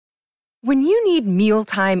When you need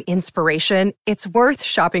mealtime inspiration, it's worth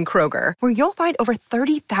shopping Kroger, where you'll find over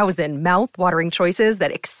 30,000 mouth-watering choices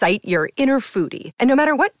that excite your inner foodie. And no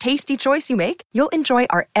matter what tasty choice you make, you'll enjoy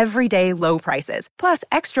our everyday low prices, plus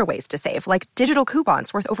extra ways to save, like digital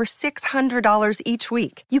coupons worth over $600 each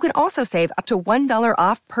week. You can also save up to $1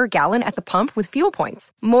 off per gallon at the pump with fuel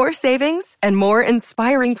points. More savings and more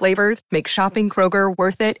inspiring flavors make shopping Kroger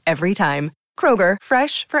worth it every time. Kroger,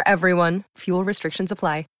 fresh for everyone. Fuel restrictions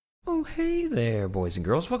apply. Oh, hey there, boys and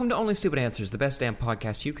girls. Welcome to Only Stupid Answers, the best damn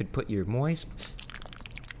podcast you could put your moist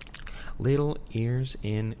little ears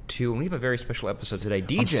into. And we have a very special episode today.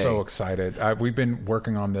 DJ. I'm so excited. We've been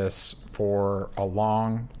working on this for a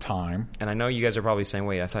long time. And I know you guys are probably saying,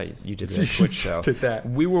 wait, I thought you did the Twitch show. Did that.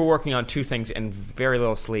 We were working on two things and very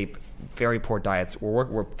little sleep, very poor diets.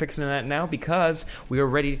 We're fixing that now because we are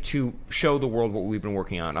ready to show the world what we've been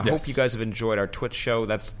working on. I hope you guys have enjoyed our Twitch show.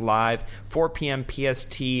 That's live, 4 p.m.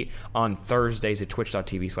 PST on Thursdays at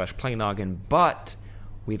twitch.tv/playnoggin. But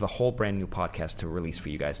we have a whole brand new podcast to release for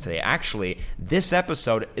you guys today. Actually, this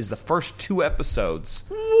episode is the first 2 episodes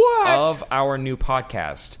of our new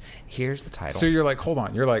podcast. Here's the title. So you're like, hold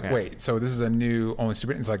on. You're like, wait. So this is a new Only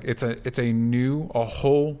Stupid. It's like it's a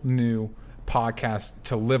whole new podcast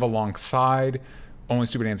to live alongside Only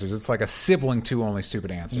Stupid Answers. It's like a sibling to Only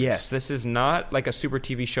Stupid Answers. Yes, this is not like a Super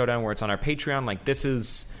TV Showdown where it's on our Patreon. Like, this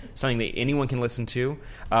is something that anyone can listen to,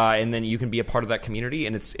 and then you can be a part of that community,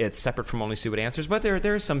 and it's separate from Only Stupid Answers, but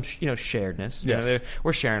there is some sharedness. Yes.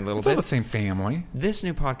 We're sharing a little It's bit. all the same family. This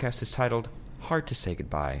new podcast is titled Hard to Say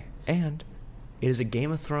Goodbye, and it is a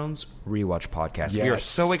Game of Thrones rewatch podcast. Yes. We are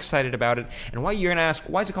so excited about it. And why you're going to ask,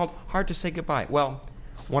 why is it called Hard to Say Goodbye? Well,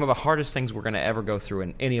 one of the hardest things we're going to ever go through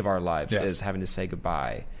in any of our lives is having to say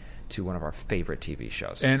goodbye to one of our favorite TV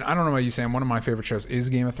shows. And I don't know about you, Sam, one of my favorite shows is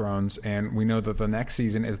Game of Thrones, and we know that the next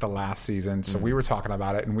season is the last season, so we were talking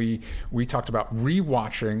about it, and we talked about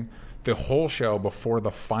rewatching the whole show before the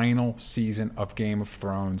final season of Game of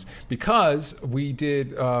Thrones, because we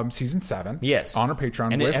did season 7 on our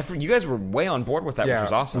Patreon. And you guys were way on board with that, which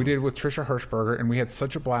was awesome. We did it with Trisha Hirschberger, and we had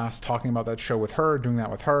such a blast talking about that show with her, doing that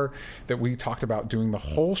with her, that we talked about doing the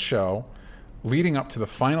whole show leading up to the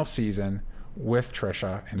final season with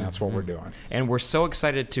Trisha, and that's what we're doing. And we're so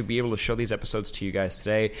excited to be able to show these episodes to you guys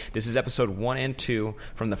today. This is episode 1 and 2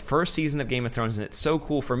 from the first season of Game of Thrones, and it's so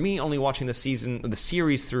cool for me only watching the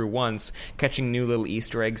series through once, catching new little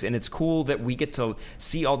Easter eggs, and it's cool that we get to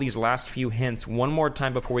see all these last few hints one more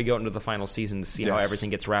time before we go into the final season to see how everything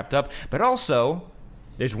gets wrapped up. But also,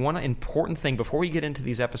 there's one important thing before we get into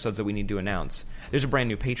these episodes that we need to announce. There's a brand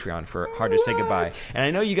new Patreon for Hard to Say Goodbye. And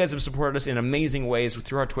I know you guys have supported us in amazing ways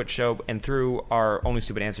through our Twitch show and through our Only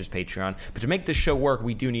Stupid Answers Patreon. But to make this show work,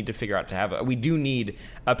 we do need to figure out we do need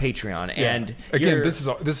a Patreon. Yeah. And again, this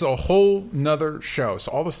is a whole nother show.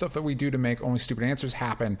 So all the stuff that we do to make Only Stupid Answers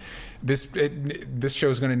happen, this show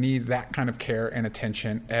is going to need that kind of care and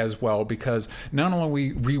attention as well, because not only are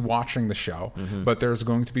we rewatching the show, but there's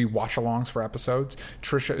going to be watch-alongs for episodes.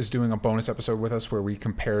 Trisha is doing a bonus episode with us where we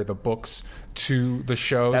compare the books to the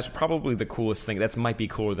shows. That's probably the coolest thing. That might be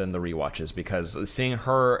cooler than the rewatches, because seeing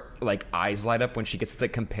her eyes light up when she gets to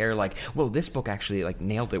compare, well, this book actually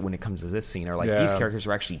nailed it when it comes to this scene, or these characters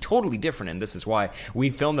are actually totally different, and this is why. We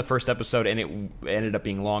filmed the first episode and it ended up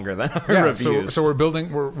being longer than our reviews. So we're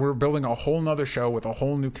building a whole nother show with a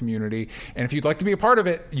whole new community, and if you'd like to be a part of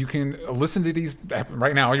it, you can listen to these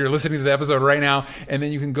right now. You're listening to the episode right now, and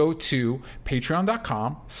then you can go to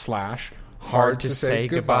patreon.com/Hard to Say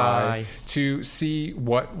Goodbye to see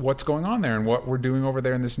what's going on there and what we're doing over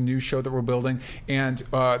there in this new show that we're building. And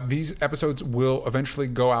these episodes will eventually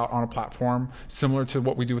go out on a platform similar to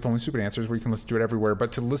what we do with Only Stupid Answers, where you can listen to it everywhere.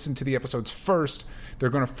 But to listen to the episodes first, they're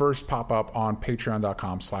going to first pop up on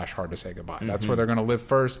patreon.com/Hard to Say Goodbye. That's where they're going to live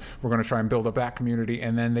first. We're going to try and build up that community,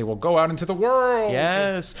 and then they will go out into the world.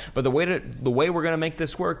 Yes, but the way we're going to make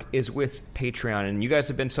this work is with Patreon, and you guys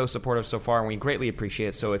have been so supportive so far, and we greatly appreciate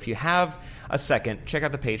it. So if you have a second, check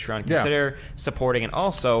out the Patreon, consider supporting. And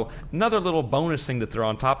also, another little bonus thing to throw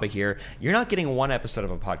on top of here, you're not getting one episode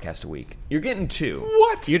of a podcast a week. You're getting 2.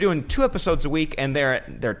 What? You're doing 2 episodes a week, and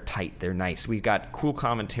they're tight. They're nice. We've got cool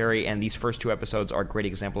commentary, and these first 2 episodes are a great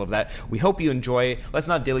example of that. We hope you enjoy. Let's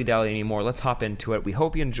not dilly-dally anymore. Let's hop into it. We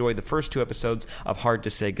hope you enjoy the first 2 episodes of Hard to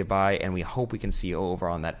Say Goodbye, and we hope we can see you over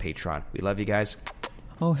on that Patreon. We love you guys.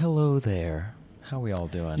 Oh, hello there. How are we all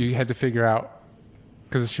doing? You had to figure out,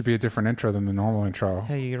 because it should be a different intro than the normal intro.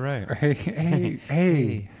 Hey, you're right.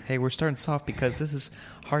 Hey. Hey, we're starting soft because this is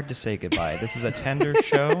Hard to Say Goodbye. This is a tender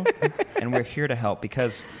show, and we're here to help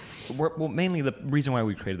because mainly the reason why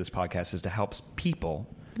we created this podcast is to help people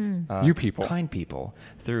You people. kind people,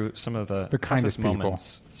 through some of the kindest toughest people.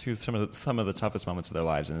 moments, through some of the toughest moments of their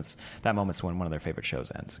lives, and that moment's when one of their favorite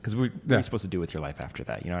shows ends. Because what are you supposed to do with your life after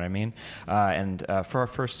that? You know what I mean? And for our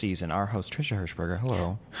first season, our host Trisha Hirschberger,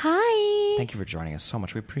 hello. Hi. Thank you for joining us so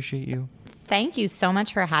much. We appreciate you. Thank you so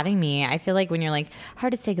much for having me. I feel like when you're like,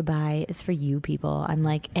 hard to say goodbye is for you people. I'm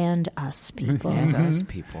like, and us people. And us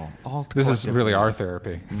people. All This is really collectively. our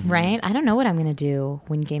therapy. Right? I don't know what I'm going to do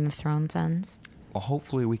when Game of Thrones ends. Well,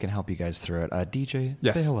 hopefully we can help you guys through it. DJ,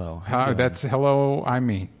 Yes. say hello. How you doing? That's hello, I'm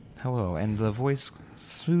me. Hello, and the voice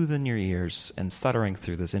soothing your ears and stuttering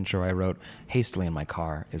through this intro I wrote hastily in my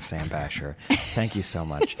car is Sam Basher. Thank you so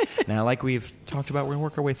much. Now, like we've talked about, we're going to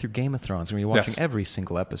work our way through Game of Thrones. We're going to be watching Yes. every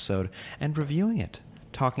single episode and reviewing it,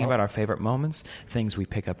 talking about our favorite moments, things we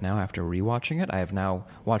pick up now after rewatching it. I have now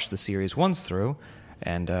watched the series once through,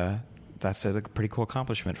 and that's a pretty cool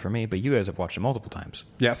accomplishment for me, but you guys have watched it multiple times.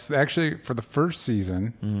 Yes, actually, for the first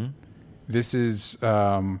season, this is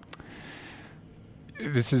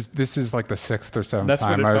this is like the sixth or seventh That's what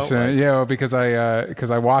time it I've felt seen it. like. Yeah,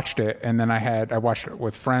 because I watched it, and then I watched it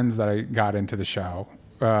with friends that I got into the show,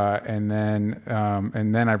 and then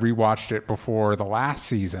I rewatched it before the last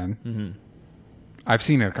season. I've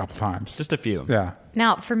seen it a couple times. Just a few. Yeah.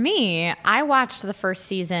 Now, for me, I watched the first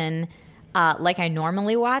season like I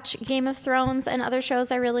normally watch Game of Thrones and other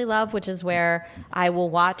shows I really love, which is where I will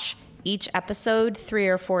watch each episode 3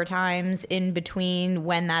 or 4 times in between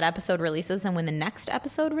when that episode releases and when the next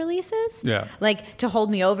episode releases. Yeah. Like to hold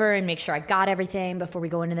me over and make sure I got everything before we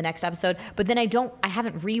go into the next episode. But then I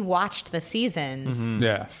haven't rewatched the seasons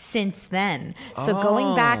Yeah. since then. So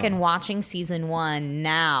going back and watching season 1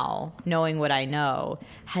 now, knowing what I know,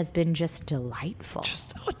 has been just delightful.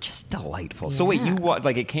 Just delightful. So wait, you watch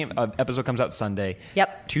like episode comes out Sunday.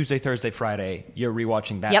 Yep. Tuesday, Thursday, Friday. You're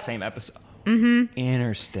rewatching that Yep. same episode. Mm-hmm.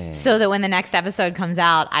 Interesting. So that when the next episode comes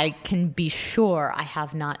out, I can be sure I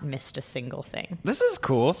have not missed a single thing. This is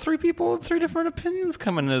cool. 3 people with 3 different opinions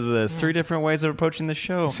coming into this. 3 different ways of approaching the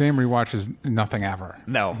show. Sam rewatches nothing ever.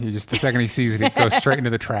 No. He just the second he sees it, he goes straight into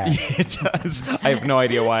the trash. It does. I have no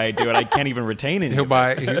idea why I do it. I can't even retain it.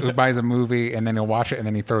 He buys a movie and then he'll watch it and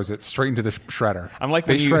then he throws it straight into the shredder. I'm like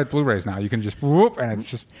they when you- shred Blu-rays now. You can just whoop and it's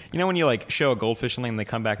just You know when you like show a goldfish and they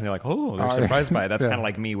come back and they're like, oh, they're Oh, yeah. surprised by it. That's Yeah. kind of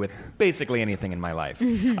like me with basically anything in my life.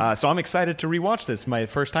 So I'm excited to rewatch this my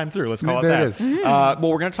first time through. Let's call it There that. it is. Well,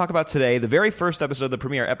 we're going to talk about today the very first episode, the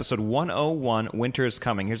premiere, episode 101, Winter is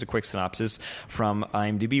Coming. Here's a quick synopsis from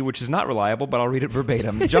IMDb, which is not reliable, but I'll read it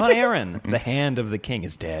verbatim. Jon Arryn, the Hand of the King,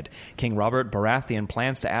 is dead. King Robert Baratheon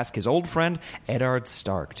plans to ask his old friend Eddard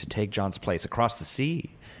Stark to take Jon's place across the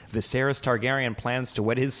sea. Viserys Targaryen plans to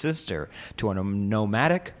wed his sister to a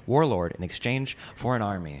nomadic warlord in exchange for an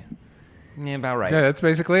army. Yeah, about right. yeah. That's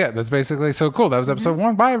basically it. That's basically so cool. That was episode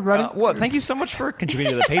 1. Bye everybody. Well, thank you so much for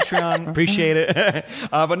contributing to the Patreon. Appreciate it.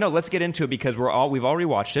 But no, let's get into it because we've all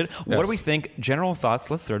rewatched it. What Yes. do we think? General thoughts.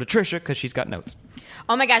 Let's throw to Trisha because she's got notes.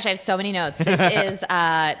 Oh my gosh, I have so many notes.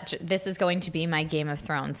 This is going to be my Game of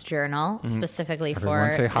Thrones journal, specifically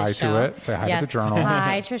Everyone for say hi this to show. it. Say hi to Yes. the journal.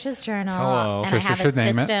 Hi, Trisha's journal. Hello. And Trisha I have a should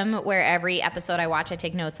name it. system where every episode I watch, I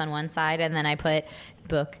take notes on one side, and then I put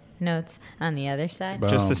book notes on the other side. Boom.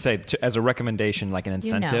 Just to say, as a recommendation, like an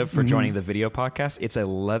incentive for joining the video podcast, it's a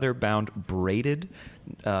leather-bound braided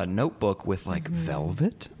notebook with like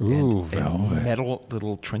velvet Ooh, and velvet. metal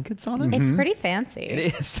little trinkets on it. It's pretty fancy.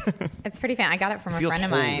 It is. It's pretty fan. I got it from a Feels friend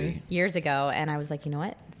of holy. mine years ago, and I was like, you know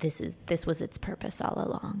what? This was its purpose all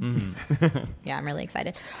along. Yeah, I'm really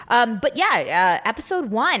excited. But yeah, episode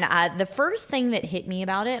 1. The first thing that hit me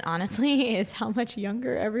about it, honestly, is how much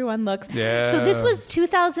younger everyone looks. Yeah. So this was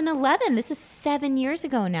 2011. This is 7 years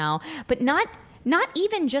ago now, but not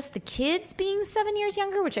even just the kids being 7 years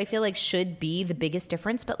younger, which I feel like should be the biggest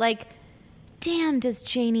difference, but like, damn, does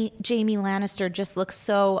Jamie Lannister just look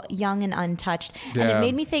so young and untouched? And Yeah. it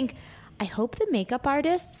made me think, I hope the makeup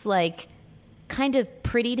artists like kind of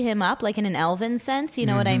prettied him up like in an elven sense, you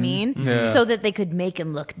know what I mean? Yeah. So that they could make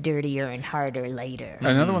him look dirtier and harder later.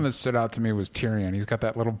 Another one that stood out to me was Tyrion. He's got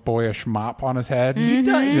that little boyish mop on his head. He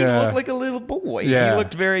does. He Yeah. looked like a little boy. Yeah. He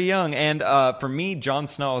looked very young. And for me, Jon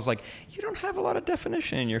Snow was like, you don't have a lot of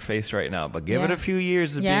definition in your face right now, but give it Yeah. a few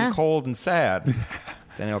years of Yeah. being cold and sad.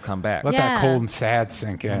 Then he'll come back. Let Yeah. that cold and sad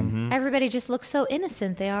sink in. Everybody just looks so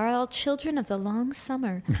innocent. They are all children of the long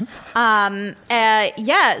summer.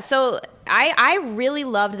 So I really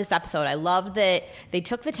loved this episode. I love that they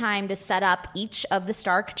took the time to set up each of the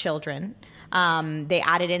Stark children They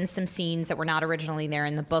added in some scenes that were not originally there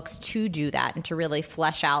in the books to do that and to really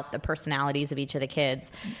flesh out the personalities of each of the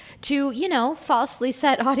kids, to, falsely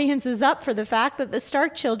set audiences up for the fact that the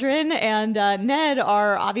Stark children and Ned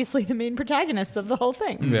are obviously the main protagonists of the whole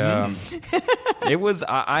thing. Yeah.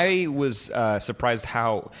 I was surprised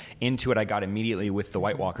how into it I got immediately with the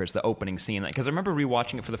White Walkers, the opening scene. Because I remember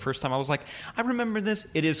rewatching it for the first time. I was like, I remember this.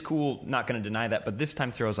 It is cool. Not going to deny that. But this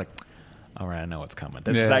time through, I was like, all right, I know what's coming.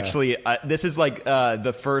 This is actually this is like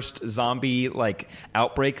the first zombie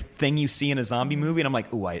outbreak thing you see in a zombie movie, and I'm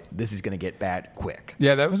like, ooh, this is going to get bad quick.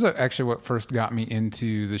 Yeah, that was actually what first got me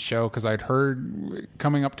into the show, because I'd heard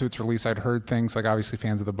coming up to its release, I'd heard things like obviously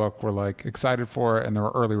fans of the book were excited for it, and there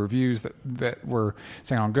were early reviews that were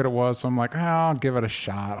saying how good it was. So I'm like, I'll give it a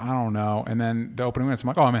shot. I don't know. And then the opening minutes, I'm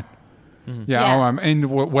like, oh, I'm in. Yeah. I'm into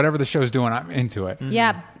whatever the show's doing. I'm into it.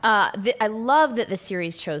 Yeah, I love that the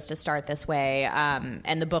series chose to start this way,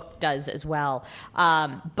 and the book does as well.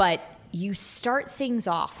 But you start things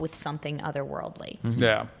off with something otherworldly.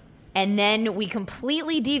 Yeah. And then we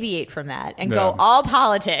completely deviate from that and go all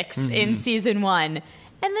politics in season 1.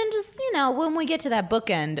 And then just, when we get to that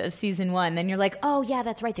bookend of season 1, then you're like, oh, yeah,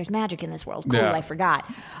 that's right. There's magic in this world. Cool, I forgot.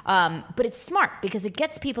 But it's smart because it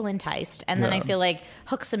gets people enticed. And then I feel like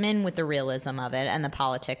hooks them in with the realism of it and the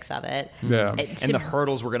politics of it. Yeah. And the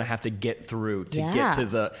hurdles we're going to have to get through to get to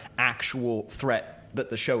the actual threat that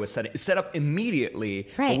the show is setting. It's set up immediately,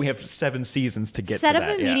 but we have 7 seasons to get set to up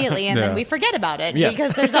that. Immediately, and then we forget about it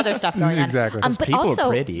because there's other stuff going on. Exactly. But people also, are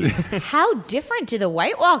pretty. How different do the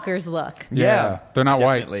White Walkers look? Yeah. They're not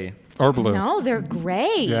definitely. white or blue. No, they're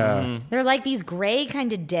gray. Yeah. They're like these gray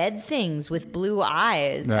kind of dead things with blue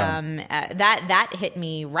eyes. Yeah. That hit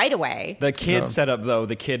me right away. The kid setup, though,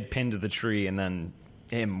 the kid pinned to the tree and then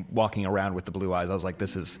him walking around with the blue eyes, I was like,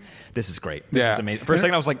 this is great. This is amazing. For a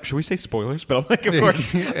second I was like, should we say spoilers? But I'm like,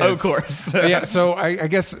 of course. Yeah, so I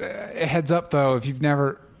guess heads up though, if you've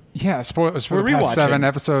never spoilers for the past 7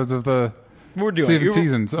 episodes of the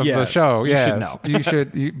seasons of the show. Yes, you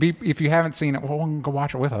should be, if you haven't seen it, well, go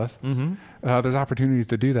watch it with us. There's opportunities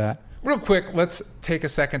to do that. Real quick, let's take a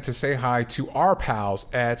second to say hi to our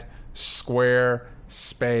pals at Squarespace.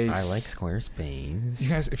 I like Squarespace. You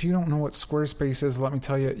guys, if you don't know what Squarespace is, let me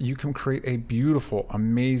tell you, you can create a beautiful,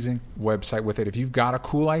 amazing website with it. If you've got a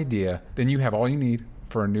cool idea, then you have all you need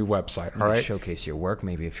for a new website. All right. Showcase your work.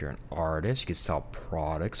 Maybe if you're an artist, you could sell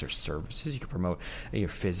products or services. You could promote your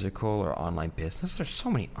physical or online business. There's so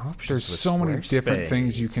many options. There's so many different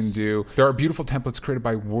things you can do. There are beautiful templates created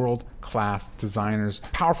by world-class designers.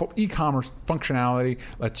 Powerful e-commerce functionality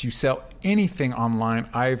lets you sell anything online.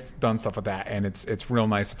 I've done stuff with that, and it's real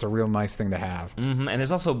nice. It's a real nice thing to have. And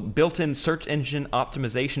there's also built-in search engine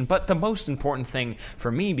optimization. But the most important thing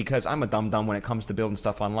for me, because I'm a dum-dum when it comes to building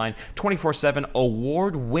stuff online, 24/7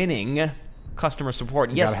 award-winning customer support.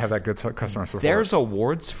 You gotta have that good customer support. There's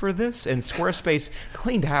awards for this, and Squarespace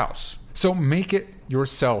cleaned house. So make it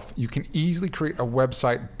yourself. You can easily create a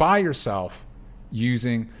website by yourself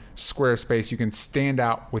using Squarespace. You can stand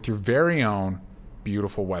out with your very own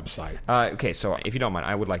beautiful website. Okay, so if you don't mind,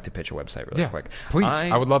 I would like to pitch a website really quick. Please,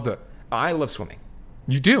 I would love to. I love swimming.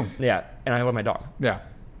 You do? Yeah, and I love my dog. Yeah.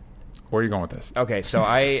 Where are you going with this? Okay, so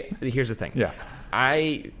here's the thing. Yeah.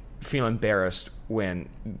 I feel embarrassed when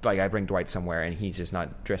I bring Dwight somewhere and he's just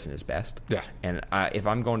not dressing his best. Yeah. And if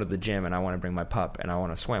I'm going to the gym and I want to bring my pup and I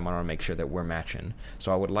want to swim, I want to make sure that we're matching.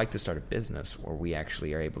 So I would like to start a business where we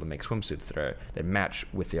actually are able to make swimsuits that match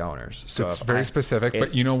with the owners. So it's very specific,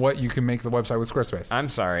 but you know what? You can make the website with Squarespace. I'm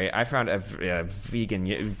sorry. I found a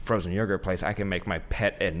vegan frozen yogurt place. I can make my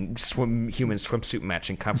pet and human swimsuit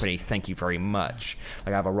matching company. Thank you very much.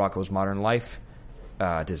 I have a Rocco's Modern Life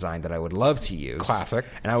design that I would love to use. Classic.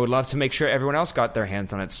 And I would love to make sure everyone else got their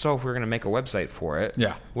hands on it. So if we're going to make a website for it,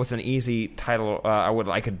 what's an easy title?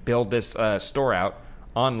 I could build this store out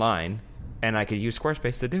online, and I could use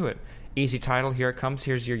Squarespace to do it. Easy title. Here it comes.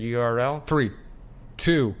 Here's your URL. 3,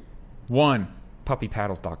 2, 1.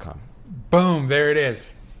 Puppypaddles.com. Boom. There it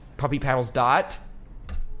is.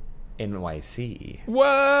 Puppypaddles.NYC.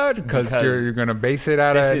 What? Because you're going to base it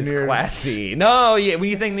out of this is classy. No, when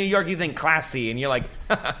you think New York, you think classy, and you're like,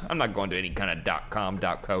 I'm not going to any kind of .com,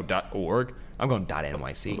 .co, .org. I'm going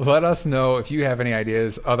 .nyc. Let us know if you have any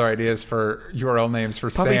other ideas for URL names for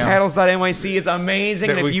Sam. Puppypaddles.nyc is amazing,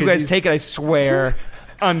 and if you guys take it, I swear,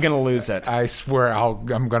 I'm going to lose it. I swear I'm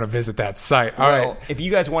going to visit that site. All Well, right. if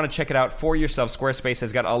you guys want to check it out for yourself, Squarespace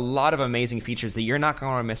has got a lot of amazing features that you're not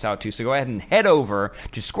going to miss out to. So go ahead and head over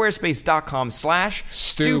to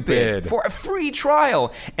squarespace.com/stupid for a free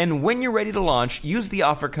trial. And when you're ready to launch, use the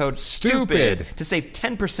offer code STUPID to save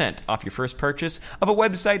 10% off your first purchase of a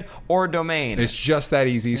website or domain. It's just that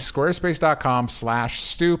easy.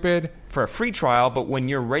 Squarespace.com/stupid. For a free trial, but when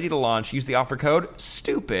you're ready to launch, use the offer code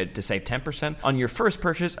STUPID to save 10% on your first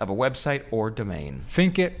purchase of a website or domain.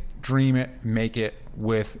 Think it, dream it, make it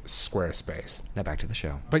with Squarespace. Now back to the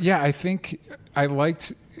show. But yeah, I think I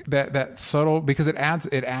liked that subtle, because it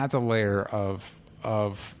adds a layer of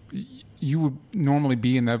you would normally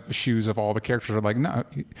be in the shoes of all the characters are like, no,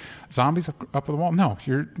 zombies up with the wall. No,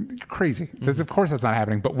 you're crazy. Of course that's not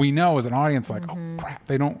happening. But we know as an audience, like, oh crap,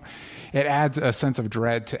 they don't. It adds a sense of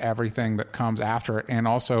dread to everything that comes after it, and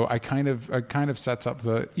also it kind of sets up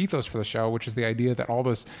the ethos for the show, which is the idea that all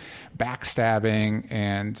this backstabbing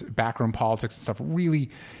and backroom politics and stuff really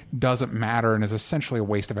doesn't matter and is essentially a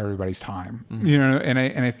waste of everybody's time. You know, and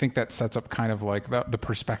I think that sets up kind of like the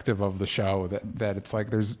perspective of the show, that it's like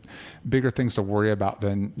there's bigger things to worry about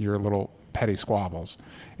than your little petty squabbles,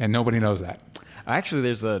 and nobody knows that. Actually,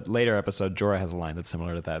 there's a later episode, Jorah has a line that's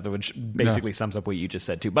similar to that, which basically sums up what you just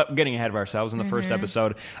said, too. But getting ahead of ourselves, in the first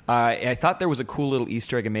episode, I thought there was a cool little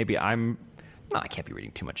Easter egg, and maybe I can't be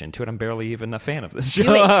reading too much into it. I'm barely even a fan of this show.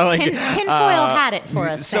 Do it. Tinfoil had it for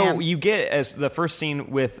us, So Sam. you get as the first scene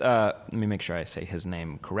with, let me make sure I say his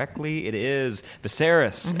name correctly. It is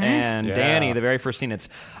Viserys and Dany. The very first scene, it's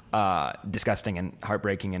disgusting and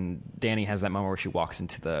heartbreaking, and Dany has that moment where she walks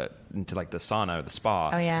into like the sauna or the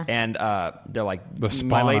spa. Oh, yeah. And they're like, The my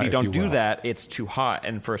spa, lady, if don't you do will. that. It's too hot.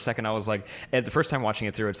 And for a second, I was like, at the first time watching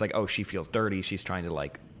it through, it's like, oh, she feels dirty. She's trying to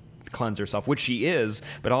like cleanse herself, which she is,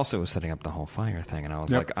 but also was setting up the whole fire thing. And I was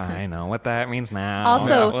like, I know what that means now.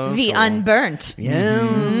 Also, That was the cool. unburnt.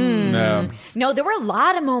 No. No, there were a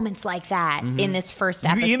lot of moments like that in this first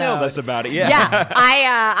episode. You emailed us about it, yeah. Yeah,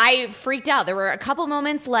 I freaked out. There were a couple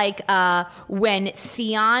moments like when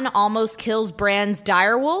Theon almost kills Bran's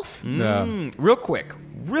direwolf.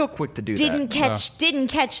 Real quick to do Didn't that.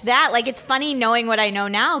 catch that. Like, it's funny knowing what I know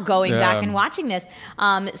now, going Yeah. back and watching this.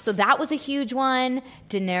 So that was a huge one.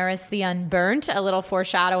 Daenerys the Unburnt, a little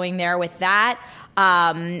foreshadowing there with that.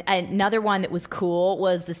 Another one that was cool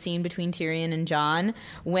was the scene between Tyrion and Jon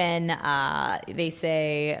when they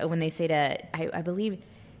say to, I believe,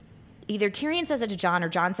 either Tyrion says it to Jon or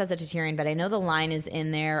Jon says it to Tyrion, but I know the line is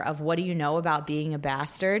in there of, what do you know about being a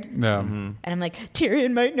bastard? No. And I'm like,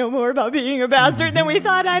 Tyrion might know more about being a bastard than we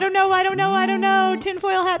thought. I don't know.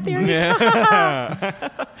 Tinfoil hat theories.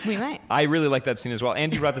 We might. I really like that scene as well.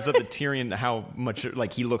 Andy brought this up, that Tyrion, how much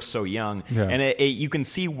like he looks so young, and you can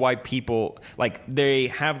see why people like they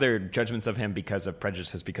have their judgments of him because of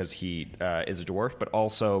prejudices, because he is a dwarf, but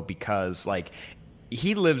also because like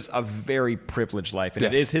he lives a very privileged life, and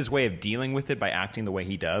it is his way of dealing with it by acting the way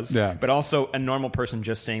he does. Yeah. But also a normal person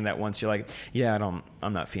just saying that once, you're like, yeah,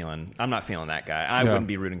 I'm not feeling that guy. I wouldn't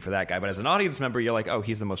be rooting for that guy. But as an audience member, you're like, oh,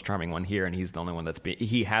 he's the most charming one here, and he's the only one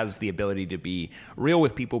he has the ability to be real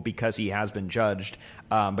with people because he has been judged,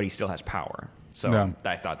 but he still has power. So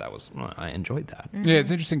I thought I enjoyed that. Yeah, it's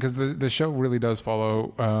interesting because the show really does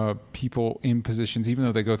follow people in positions, even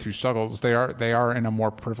though they go through struggles. They are in a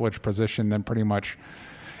more privileged position than pretty much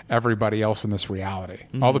everybody else in this reality.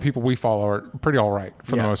 All the people we follow are pretty all right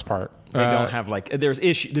for the most part. They don't have like there's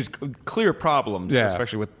clear problems,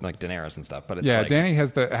 especially with like Daenerys and stuff. But it's like, Dany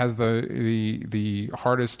has the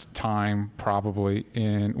hardest time probably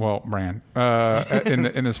in Bran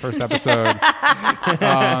in this first episode, and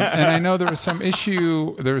I know there was some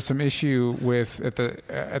issue with at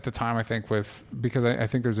the time, I think, with because I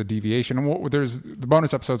think there's a deviation, and there's the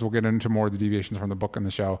bonus episodes. We'll get into more of the deviations from the book and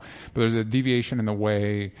the show, but there's a deviation in the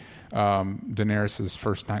way Daenerys'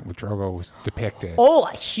 first night with Drogo was depicted. Oh,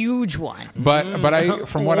 a huge one. But I,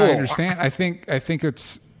 from what I understand, I think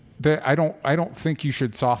it's that I don't think you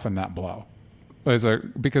should soften that blow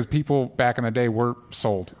because people back in the day were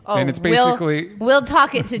sold, and it's basically we'll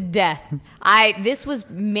talk it to death. This was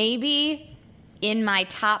maybe in my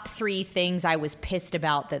top 3 things I was pissed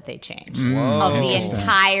about that they changed of the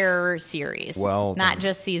entire series. Well, not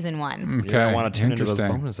just season 1. okay. I want to tune into those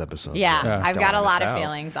Interesting. bonus episodes. Yeah, I've got a lot of out.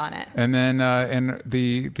 feelings on it. And then in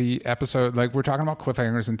the episode, like we're talking about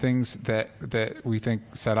cliffhangers and things that we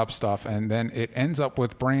think set up stuff, and then it ends up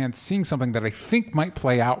with Bran seeing something that I think might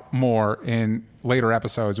play out more in later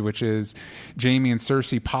episodes, which is Jaime and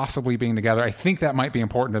Cersei possibly being together. I think that might be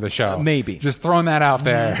important to the show. Maybe. Just throwing that out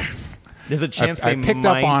there. There's a chance I they picked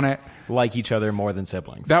might up on it. like each other more than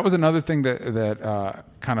siblings. That was another thing that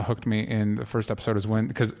kind of hooked me in the first episode, is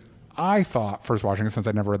because I thought, first watching it since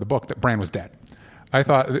I'd never read the book, that Bran was dead. I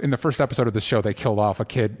thought in the first episode of the show they killed off a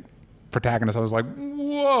kid protagonist. I was like,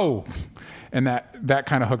 whoa. And that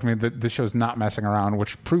kind of hooked me that the show's not messing around,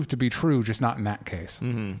 which proved to be true, just not in that case.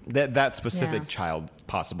 Mm-hmm. That specific child,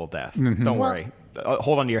 possible death. Don't worry.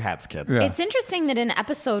 Hold on to your hats, kids. Yeah. It's interesting that in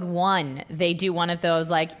episode 1, they do one of those,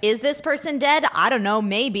 like, is this person dead? I don't know,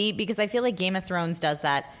 maybe, because I feel like Game of Thrones does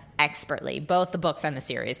that expertly, both the books and the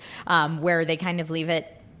series, where they kind of leave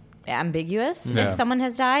it ambiguous if someone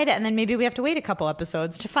has died, and then maybe we have to wait a couple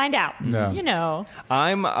episodes to find out. You know,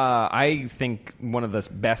 I think one of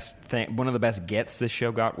the best gets this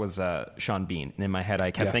show got was Sean Bean. And in my head,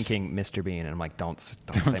 I kept thinking Mr. Bean, and I'm like, don't say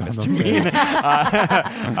Mr. Bean.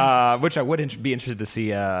 Which I would be interested to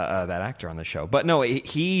see that actor on the show. But no,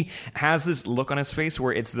 he has this look on his face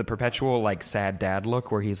where it's the perpetual like sad dad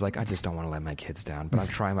look, where he's like, I just don't want to let my kids down, but I'm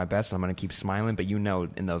trying my best, and I'm going to keep smiling. But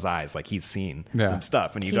in those eyes, like he's seen some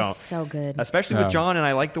stuff, and you don't. So good, especially with John, and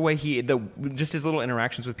I like the way just his little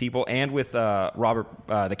interactions with people, and with Robert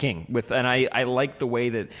the King. And I like the way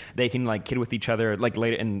that they can like kid with each other, like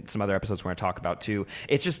later in some other episodes we're going to talk about too.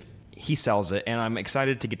 It's just he sells it, and I'm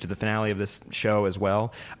excited to get to the finale of this show as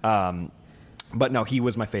well. But no, he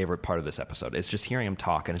was my favorite part of this episode. It's just hearing him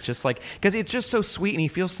talk, and it's just like, because it's just so sweet, and he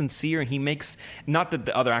feels sincere, and he makes, not that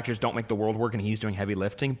the other actors don't make the world work and he's doing heavy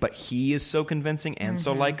lifting, but he is so convincing and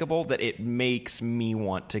so likable that it makes me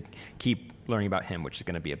want to keep learning about him, which is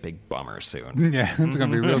going to be a big bummer soon. Yeah, it's going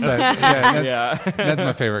to be real sad. Ned's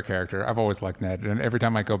my favorite character. I've always liked Ned, and every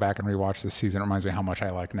time I go back and rewatch this season, it reminds me how much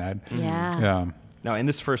I like Ned. Yeah. Now, in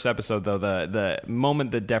this first episode, though, the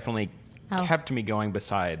moment that definitely kept me going,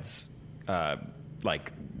 besides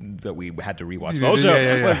like that we had to rewatch the whole show,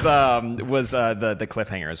 was the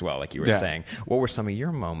cliffhanger as well, like you were saying. What were some of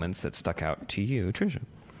your moments that stuck out to you, Trisha?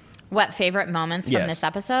 What favorite moments from this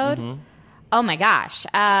episode? Oh my gosh.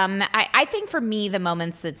 I think for me, the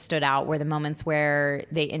moments that stood out were the moments where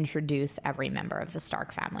they introduce every member of the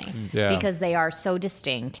Stark family. Because they are so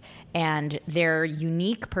distinct, and their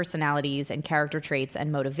unique personalities and character traits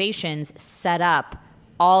and motivations set up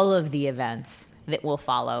all of the events that will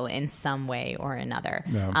follow in some way or another.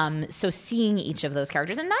 So seeing each of those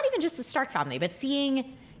characters, and not even just the Stark family, but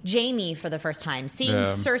seeing Jaime for the first time, seeing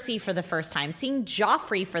Cersei for the first time, seeing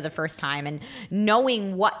Joffrey for the first time, and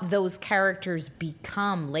knowing what those characters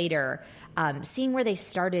become later, seeing where they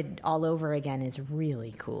started all over again is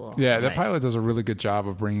really cool. Yeah, the pilot does a really good job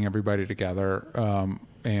of bringing everybody together,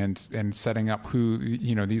 and setting up who,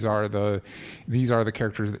 these are the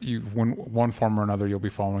characters that you, one form or another, you'll be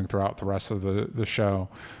following throughout the rest of the show.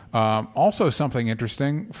 Also, something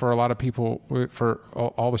interesting for a lot of people, for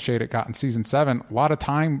all the shade it got in season 7, a lot of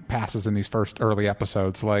time passes in these first early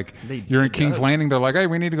episodes. Like, you're in King's Landing, they're like, hey,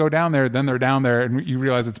 we need to go down there. Then they're down there, and you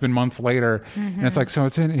realize it's been months later. And it's like, so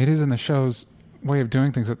it is in the show's way of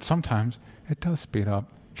doing things that sometimes it does speed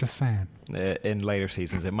up. Just saying. In later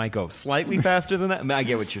seasons, it might go slightly faster than that. I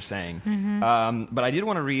get what you're saying. But I did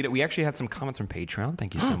want to read, we actually had some comments from Patreon.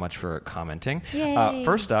 Thank you so much for commenting.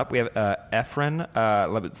 First up, we have Efren.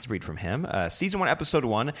 Let's read from him. Season 1, Episode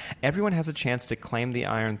 1, everyone has a chance to claim the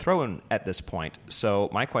Iron Throne at this point. So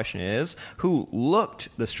my question is, who looked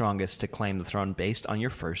the strongest to claim the throne based on your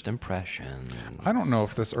first impression? I don't know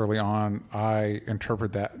if this early on I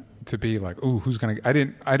interpret that to be like, oh, who's going to...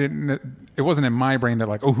 I didn't... It wasn't in my brain that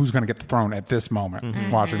like, oh, who's going to get the throne at this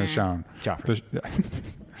moment watching the show. Joffrey.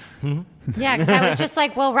 Yeah, because I was just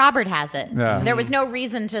like, well, Robert has it. There was no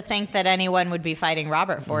reason to think that anyone would be fighting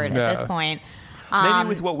Robert for it at this point. Maybe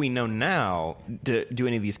with what we know now, do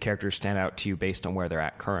any of these characters stand out to you based on where they're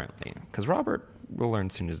at currently? Because Robert, we'll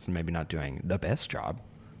learn soon, is maybe not doing the best job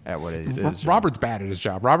at what it is. Robert's bad at his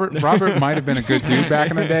job. Robert might have been a good dude back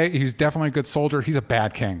in the day. He's definitely a good soldier. He's a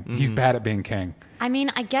bad king. He's bad at being king. I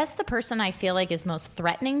mean, I guess the person I feel like is most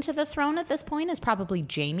threatening to the throne at this point is probably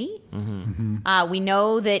Jaime. We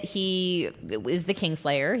know that he is the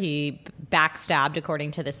Kingslayer. He backstabbed,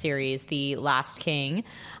 according to the series, the last king.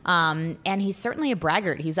 And he's certainly a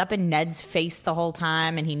braggart. He's up in Ned's face the whole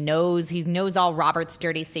time, and he knows all Robert's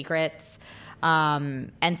dirty secrets.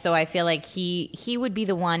 And so I feel like he would be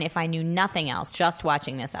the one, if I knew nothing else, just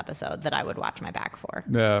watching this episode, that I would watch my back for.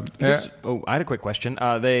 I had a quick question.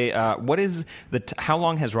 How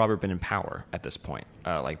long has Robert been in power at this point?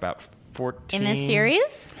 Like about 14. In the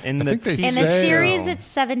series? In I the think they In the say- series, it's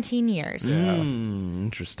 17 years.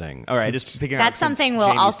 Interesting. All right, just figuring out. That's something we'll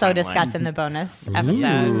Jamie's also timeline. discuss in the bonus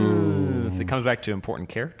episode. So it comes back to important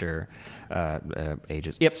character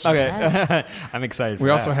ages. Yep. Okay. I'm excited for We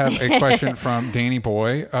that. also have a question from Danny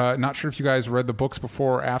Boy. Not sure if you guys read the books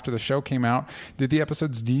before or after the show came out. Did the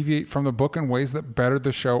episodes deviate from the book in ways that bettered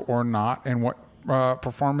the show or not? And what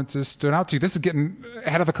performances stood out to you? This is getting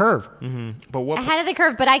ahead of the curve. But what? Ahead of the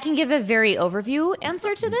curve, but I can give a very overview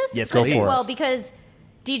answer to this. Yes, Go please. for it. Well, because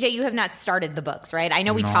DJ, you have not started the books, right? I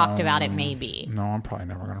know we talked about it maybe. No, I'm probably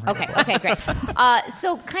never going to read it. Okay, great.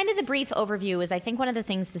 So kind of the brief overview is I think one of the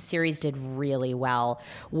things the series did really well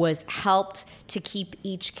was helped to keep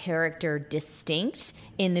each character distinct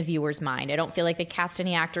in the viewer's mind. I don't feel like they cast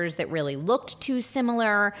any actors that really looked too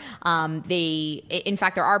similar. In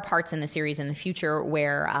fact, there are parts in the series in the future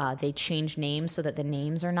where they change names so that the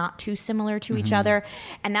names are not too similar to each other.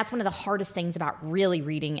 And that's one of the hardest things about really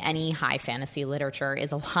reading any high fantasy literature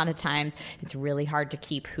is a lot of times it's really hard to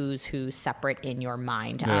keep who's who separate in your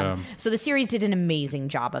mind. Yeah. So the series did an amazing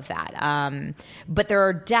job of that. But there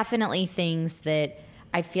are definitely things that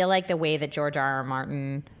I feel like the way that George R.R.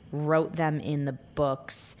 Martin wrote them in the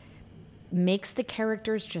books makes the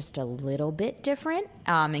characters just a little bit different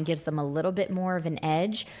and gives them a little bit more of an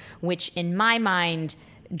edge, which in my mind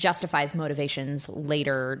justifies motivations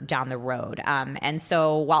later down the road. And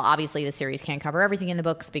so while obviously the series can't cover everything in the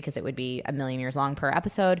books because it would be a million years long per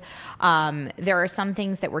episode, there are some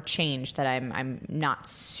things that were changed that I'm not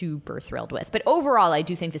super thrilled with. But overall, I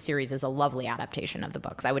do think the series is a lovely adaptation of the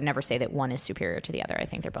books. I would never say that one is superior to the other. I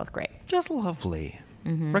think they're both great. Just lovely.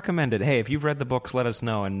 Recommended. Hey, if you've read the books, let us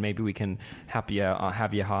know, and maybe we can have you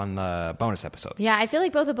on the bonus episodes. Yeah, I feel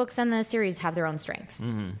like both the books and the series have their own strengths.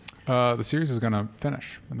 The series is going to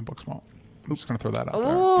finish and the books won't. I'm just going to throw that out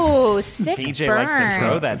there. Ooh, sick DJ burn. likes to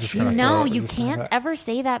throw that Just shit. gonna No, throw- you just can't throw that. ever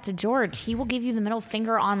say that to George. He will give you the middle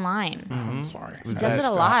finger online. I'm sorry. He does it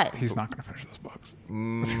a lot. He's not going to finish those books. I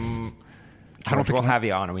don't think we'll have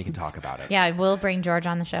you on and we can talk about it. Yeah, we'll bring George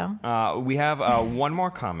on the show. We have one more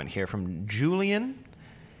comment here from Julian.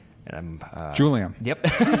 And I'm Julian.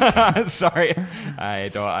 Yep. Sorry, I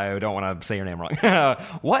don't want to say your name wrong.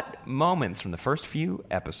 What moments from the first few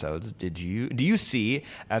episodes do you see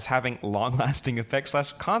as having long-lasting effects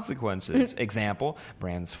 / consequences? Example: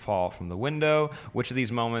 Bran's fall from the window. Which of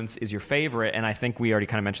these moments is your favorite? And I think we already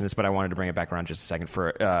kind of mentioned this, but I wanted to bring it back around just a second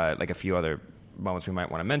for like a few other moments we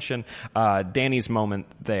might want to mention. Danny's moment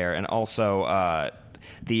there, and also.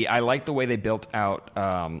 I like the way they built out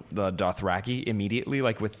the Dothraki immediately,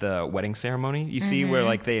 like with the wedding ceremony. You see where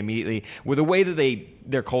like they immediately, with the way that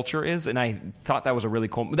their culture is, and I thought that was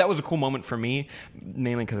a cool moment for me,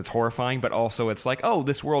 mainly because it's horrifying, but also it's like, oh,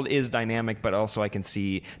 this world is dynamic, but also I can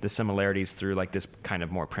see the similarities through like this kind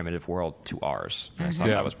of more primitive world to ours. And I thought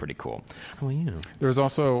that was pretty cool. Oh, yeah. There was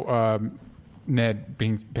also Ned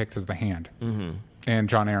being picked as the Hand, and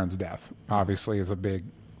John Aaron's death. Obviously, is a big.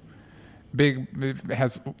 It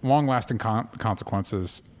has long-lasting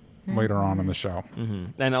consequences later on in the show.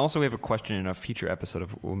 And also we have a question in a future episode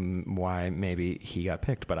of why maybe he got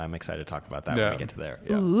picked, but I'm excited to talk about that when we get to there.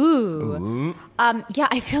 Yeah. Ooh. Yeah,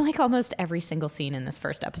 I feel like almost every single scene in this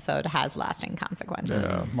first episode has lasting consequences.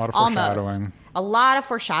 Yeah, a lot of foreshadowing. A lot of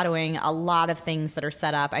foreshadowing, a lot of things that are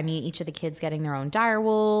set up. I mean, each of the kids getting their own dire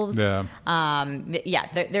wolves. Yeah.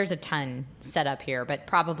 There's a ton set up here, but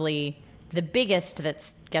probably the biggest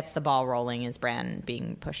that gets the ball rolling is Bran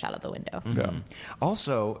being pushed out of the window. Yeah.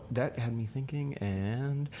 Also, that had me thinking,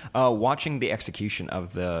 and watching the execution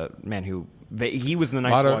of the man who he was in the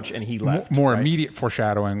Night's Watch and he left. More right? immediate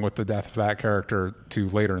foreshadowing with the death of that character to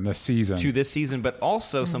later in this season. To this season, but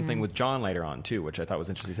also something with Jon later on too, which I thought was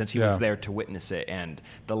interesting, since he was there to witness it, and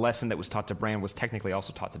the lesson that was taught to Bran was technically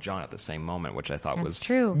also taught to Jon at the same moment, which I thought was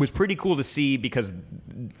pretty cool to see, because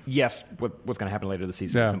yes, what's going to happen later this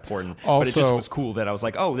season is important, but it just was cool that I was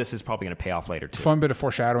like, oh, this is probably going to pay off later too. Fun bit of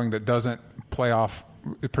foreshadowing that doesn't play off.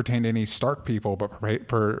 It pertained to any Stark people, but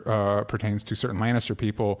pertains to certain Lannister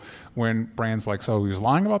people. When Bran's like, so he was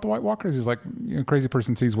lying about the White Walkers? He's like, crazy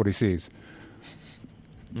person sees what he sees.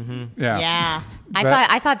 Yeah.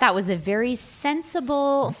 I thought that was a very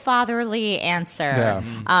sensible, fatherly answer.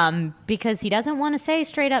 Because he doesn't want to say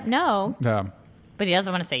straight up no, but he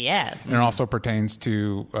doesn't want to say yes. And it also pertains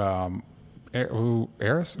to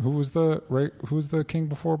Aerys? Who was the king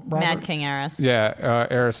before Robert? Mad King Aerys. Yeah,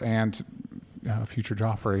 Aerys and future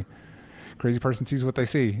Joffrey. Crazy person sees what they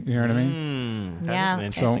see. You know what I mean? Yeah,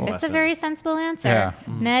 it's a very sensible answer. Yeah.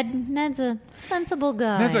 Ned's a sensible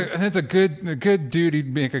guy. Ned's a good dude.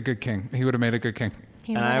 He'd make a good king. He would have made a good king.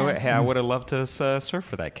 And I would have loved to surf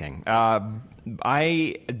for that king.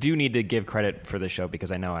 I do need to give credit for this show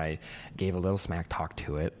because I know I gave a little smack talk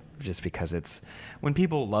to it. Just because it's when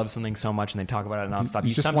people love something so much and they talk about it nonstop,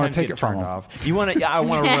 you just want to take it from them. Off. You want to? I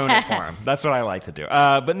want to ruin it for them. That's what I like to do.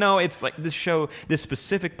 But no, it's like this show. This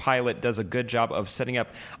specific pilot does a good job of setting up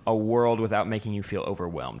a world without making you feel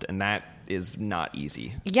overwhelmed, and that is not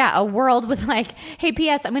easy. Yeah, a world with like, hey,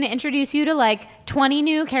 P.S., I'm going to introduce you to like 20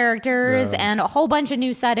 new characters and a whole bunch of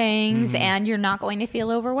new settings, and you're not going to feel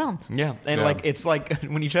overwhelmed. Yeah, and like it's like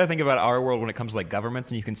when you try to think about our world when it comes to like governments,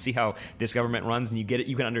 and you can see how this government runs, and you get it,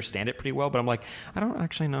 you can understand it pretty well. But I'm like, I don't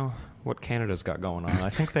actually know what Canada's got going on. I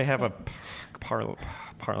think they have a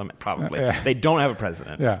parliament, probably. They don't have a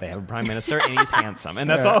president. They have a prime minister, and he's handsome, and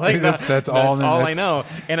that's all. That's all I know.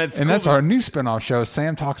 And cool. That's our new spinoff show,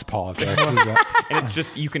 Sam Talks Politics. And it's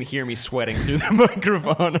just you can hear me sweating through the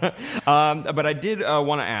microphone. But I did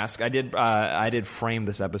want to ask. I did frame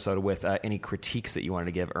this episode with any critiques that you wanted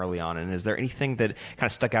to give early on. And is there anything that kind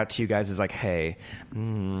of stuck out to you guys as like, hey,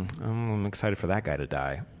 I'm excited for that guy to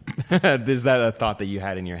die? Is that a thought that you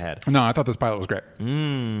had in your head? No, I thought this pilot was great.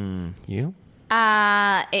 You?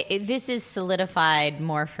 This is solidified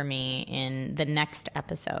more for me in the next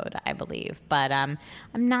episode, I believe. But I'm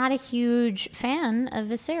not a huge fan of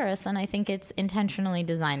Viserys, and I think it's intentionally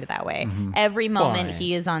designed that way. Every moment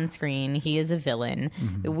he is on screen, he is a villain.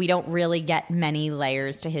 We don't really get many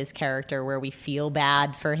layers to his character where we feel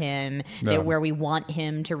bad for him, where we want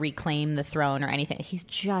him to reclaim the throne or anything. He's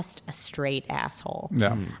just a straight asshole.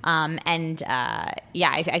 I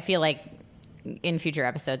feel like in future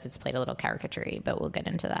episodes, it's played a little caricature-y, but we'll get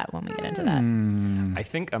into that when we get into that. I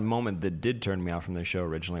think a moment that did turn me off from the show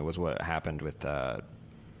originally was what happened with Cal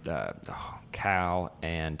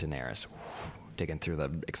and Daenerys. Digging through the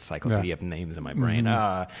encyclopedia of names in my brain.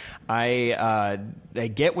 I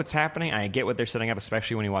get what's happening. I get what they're setting up,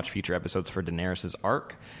 especially when you watch future episodes for Daenerys'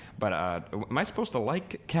 arc. But am I supposed to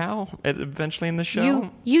like Cal eventually in the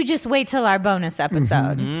show? You just wait till our bonus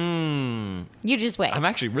episode. You just wait. I'm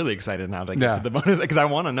actually really excited now to get to the bonus because I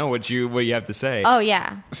want to know what you have to say. Oh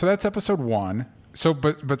yeah. So that's episode 1. So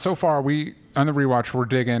but so far we on the rewatch we're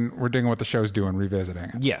digging what the show's doing, revisiting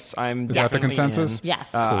it. Yes, I'm. Is that the consensus? In.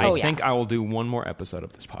 Yes. I think I will do one more episode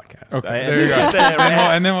of this podcast. Okay, there you go.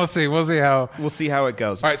 and then we'll see how it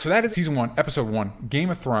goes. All right, so that is season 1, episode 1, Game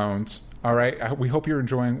of Thrones. All right, we hope you're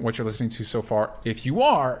enjoying what you're listening to so far. If you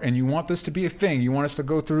are, and you want this to be a thing, you want us to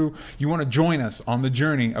go through, you want to join us on the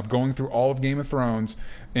journey of going through all of Game of Thrones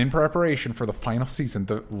in preparation for the final season,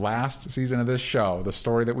 the last season of this show, the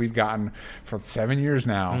story that we've gotten for 7 years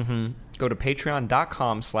now. Go to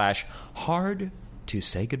patreon.com/hard to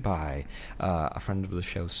say goodbye. A friend of the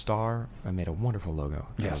show, Star, made a wonderful logo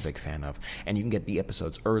that I'm a big fan of. And you can get the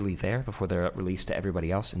episodes early there before they're released to everybody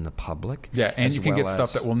else in the public. Yeah, and you can get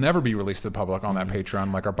stuff that will never be released to the public on that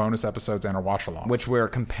Patreon, like our bonus episodes and our watch-alongs. Which we're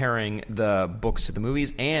comparing the books to the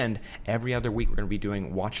movies, and every other week we're going to be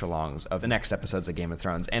doing watch-alongs of the next episodes of Game of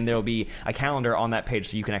Thrones. And there will be a calendar on that page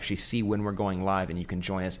so you can actually see when we're going live, and you can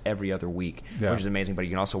join us every other week, which is amazing. But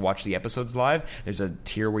you can also watch the episodes live. There's a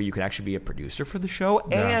tier where you can actually be a producer for the show,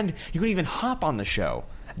 and you can even hop on the show.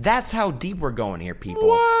 That's how deep we're going here, people.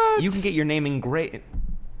 What? You can get your name engraved,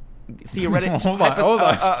 theoretically, hold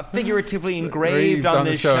on. figuratively engraved on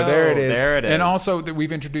this show. There it is. There it is. And also, that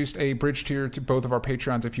we've introduced a bridge tier to both of our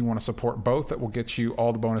Patreons if you want to support both. That will get you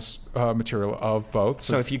all the bonus material of both.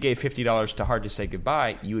 So if you gave $50 to Hard to Say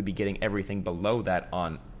Goodbye, you would be getting everything below that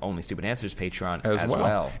on Only Stupid Answers Patreon as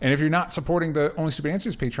well. And if you're not supporting the Only Stupid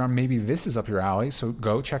Answers Patreon, maybe this is up your alley. So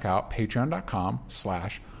go check out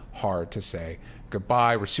patreon.com/hard to say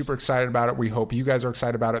goodbye. We're super excited about it. We hope you guys are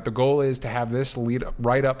excited about it. The goal is to have this lead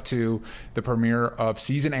right up to the premiere of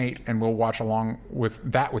season 8, and we'll watch along with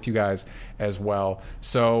that with you guys as well.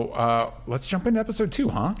 So let's jump into episode 2,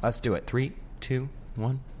 huh? Let's do it. 3, 2,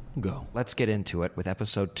 1. Go. Let's get into it with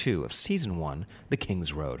episode 2 of season 1, The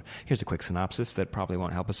King's Road. Here's a quick synopsis that probably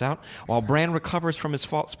won't help us out. While Bran recovers from his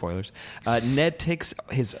fault, spoilers, Ned takes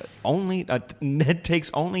only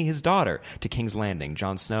his daughter to King's Landing.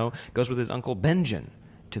 Jon Snow goes with his uncle Benjen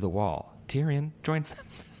to the Wall. Tyrion joins them.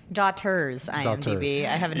 Daughters, IMDb.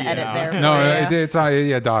 I have an edit there. No, it's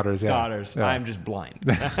daughters. Yeah. Daughters. Yeah. I'm just blind.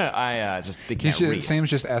 I just can't read. Sam's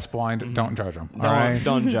just S blind. Don't judge him.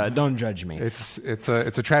 Don't judge me. It's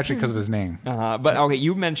a tragedy because of his name. But okay,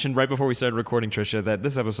 you mentioned right before we started recording, Trisha, that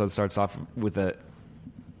this episode starts off with an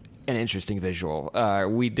interesting visual.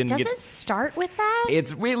 Does it start with that?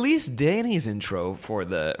 It's at least Danny's intro for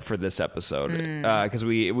this episode because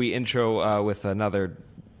we intro with another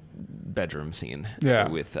bedroom scene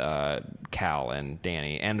with Cal and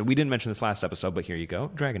Danny, and we didn't mention this last episode, but here you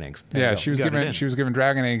go, dragon eggs. She was given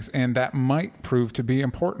dragon eggs, and that might prove to be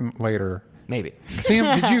important later Maybe.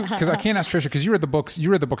 Sam, did you? Because I can't ask Trisha because you read the books.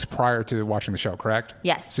 You read the books prior to watching the show, correct?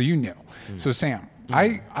 Yes. So you knew. So Sam,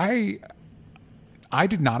 I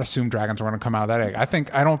did not assume dragons were going to come out of that egg.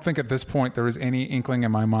 I don't think at this point there was any inkling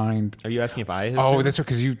in my mind. Are you asking if I assumed? Oh, that's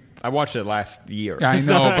because you. I watched it last year. I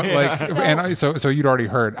know, but like, so you'd already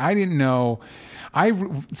heard. I didn't know.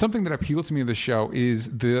 Something that appealed to me of the show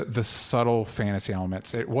is the subtle fantasy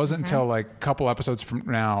elements. It wasn't until like a couple episodes from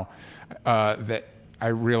now that I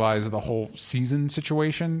realized the whole season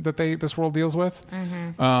situation that this world deals with.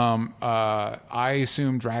 I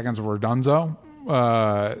assumed dragons were Dunzo,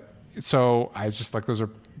 so I was just like, those are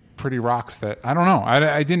pretty rocks that I don't know.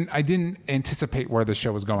 I didn't anticipate where the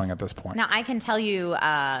show was going at this point. Now I can tell you,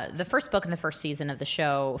 the first book and the first season of the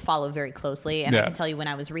show follow very closely, and I can tell you when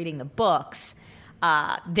I was reading the books.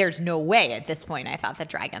 There's no way at this point I thought that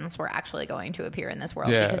dragons were actually going to appear in this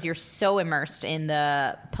world because you're so immersed in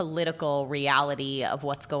the political reality of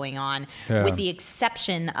what's going on, with the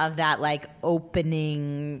exception of that like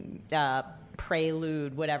opening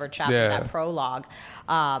prelude, whatever chapter, that prologue.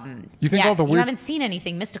 You think all the weird... You haven't seen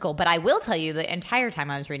anything mystical, but I will tell you the entire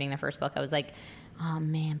time I was reading the first book, I was like, oh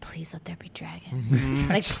man, please let there be dragons.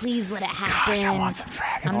 Like, please let it happen. Gosh, I want some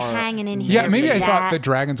dragons. I'm hanging in here. Yeah, maybe I thought that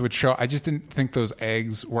dragons would show. I just didn't think those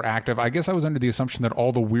eggs were active. I guess I was under the assumption that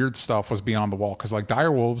all the weird stuff was beyond the wall. Because like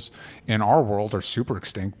direwolves in our world are super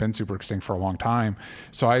extinct, been super extinct for a long time.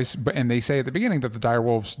 And they say at the beginning that the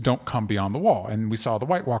direwolves don't come beyond the wall. And we saw the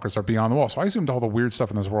White Walkers are beyond the wall. So I assumed all the weird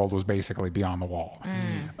stuff in this world was basically beyond the wall.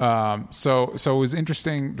 So it was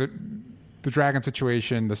interesting that the dragon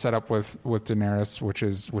situation, the setup with Daenerys, which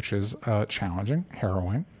is challenging,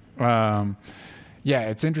 harrowing.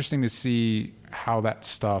 It's interesting to see how that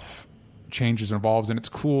stuff changes and evolves, and it's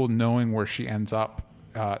cool knowing where she ends up,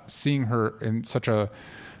 seeing her in such a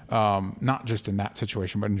not just in that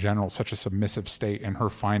situation, but in general, such a submissive state, and her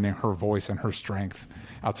finding her voice and her strength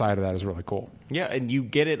outside of that is really cool. Yeah, and you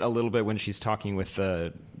get it a little bit when she's talking with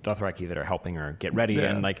the Dothraki that are helping her get ready. Yeah.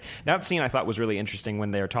 And like that scene I thought was really interesting when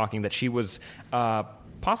they were talking that she was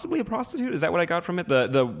possibly a prostitute. Is that what I got from it?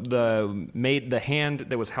 The maid, the hand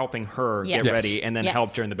that was helping her get ready and then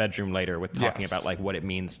helped her in the bedroom later with talking about like what it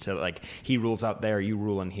means to like he rules out there, you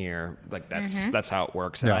rule in here. Like that's how it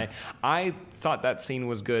works. And I thought that scene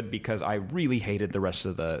was good because I really hated the rest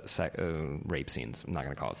of the rape scenes. I'm not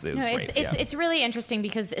going to call it. It's really interesting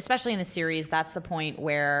because especially in the series, that's the point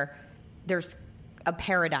where there's a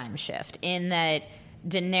paradigm shift in that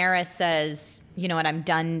Daenerys says, you know what, I'm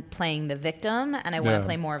done playing the victim and I want to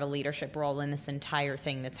play more of a leadership role in this entire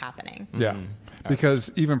thing that's happening. Yeah.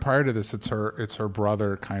 Because even prior to this, it's her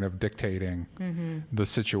brother kind of dictating the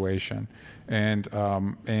situation. And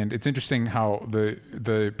it's interesting how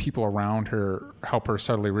the people around her help her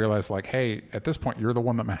subtly realize like, hey, at this point, you're the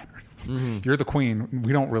one that matters. You're the queen.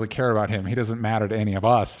 We don't really care about him. He doesn't matter to any of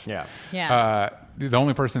us. The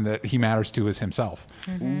only person that he matters to is himself.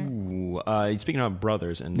 Ooh, speaking of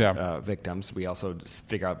brothers and victims, we also just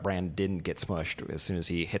figure out Bran didn't get smushed as soon as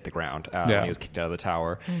he hit the ground when he was kicked out of the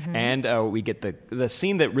tower. And we get the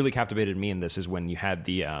scene that really captivated me in this is when you had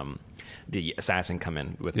the assassin come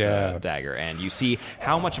in with the dagger, and you see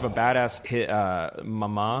how much of a badass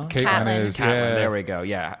Mama Catelyn is. Catelyn, there we go.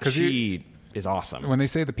 Yeah, she is awesome. When they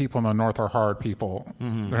say the people in the North are hard people,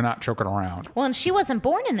 they're not joking around. Well, and she wasn't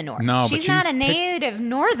born in the North. No, she's not a native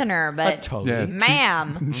Northerner, but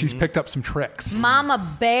ma'am. She's picked up some tricks. Mama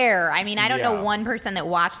Bear. I mean, I don't know one person that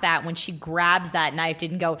watched that when she grabs that knife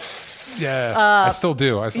didn't go... I still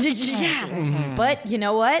do. But you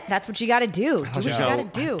know what? That's what you got to do. Do what you got to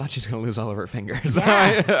do. I thought she's going to lose all of her fingers.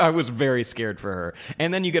 I was very scared for her.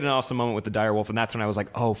 And then you get an awesome moment with the direwolf, and that's when I was like,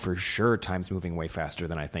 oh, for sure, time's moving way faster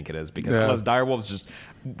than I think it is. Because unless direwolves just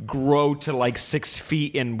grow to like 6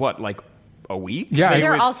 feet in a week? Yeah,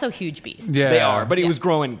 they're also huge beasts. Yeah, they are, but it was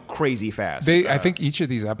growing crazy fast. I think each of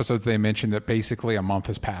these episodes they mentioned that basically a month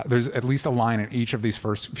has passed. There's at least a line in each of these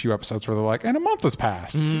first few episodes where they're like, and a month has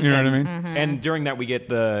passed. You know what I mean? And during that, we get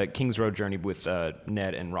the King's Road journey with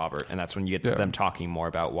Ned and Robert, and that's when you get to them talking more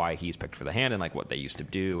about why he's picked for the Hand and like what they used to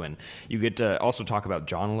do, and you get to also talk about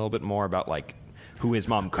Jon a little bit more about like who his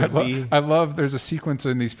mom could be. I love. There's a sequence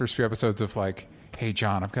in these first few episodes of like, hey,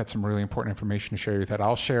 Jon, I've got some really important information to share with you that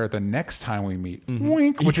I'll share the next time we meet.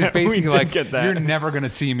 Wink, which is basically like, you're never going to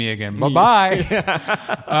see me again.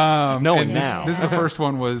 Bye-bye. Knowing now. This is the first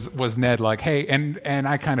one was Ned like, hey, and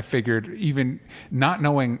I kind of figured, even not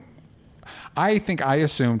knowing, I think I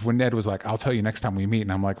assumed when Ned was like, I'll tell you next time we meet,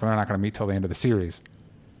 and I'm like, we're not going to meet till the end of the series.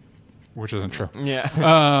 Which isn't true. Yeah.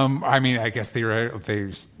 I mean, I guess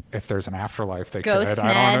theoretically, if there's an afterlife, they Ghost could.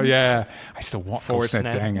 Ned. I don't know. Yeah, I still want Force Ghost Ned.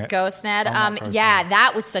 Ned. Dang it. Ghost Ned. Ghost Yeah, Ned.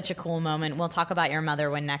 that was such a cool moment. We'll talk about your mother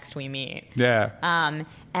when next we meet. Yeah.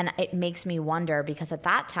 And it makes me wonder because at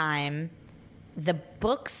that time, the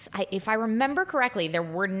books, if I remember correctly, there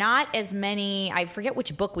were not as many. I forget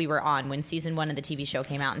which book we were on when season 1 of the TV show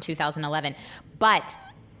came out in 2011. But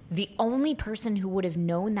the only person who would have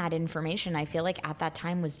known that information, I feel like at that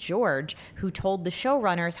time, was George, who told the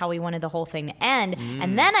showrunners how he wanted the whole thing to end.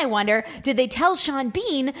 And then I wonder, did they tell Sean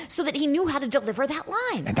Bean so that he knew how to deliver that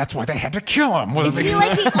line? And that's why they had to kill him. Is he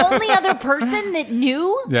like the only other person that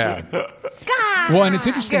knew? Yeah. God. Well, and it's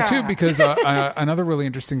interesting too because another really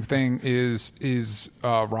interesting thing is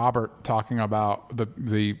Robert talking about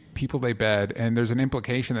the people they bed, and there's an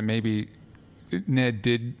implication that maybe Ned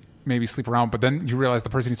did maybe sleep around, but then you realize the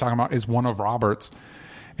person he's talking about is one of Robert's,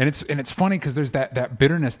 and it's funny because there's that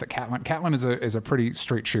bitterness that Catelyn is a pretty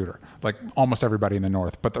straight shooter, like almost everybody in the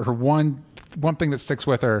North, but her one thing that sticks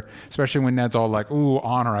with her, especially when Ned's all like, "Ooh,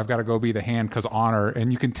 honor! I've got to go be the hand because honor,"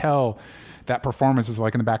 and you can tell. That performance is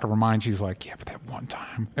like in the back of her mind. She's like, yeah, but that one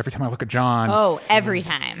time, every time I look at John. Oh, every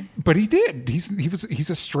time. But he did. He's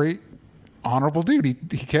a straight, honorable dude.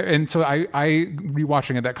 And so I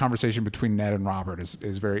rewatching it, that conversation between Ned and Robert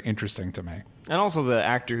is very interesting to me. And also the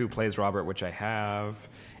actor who plays Robert, which I have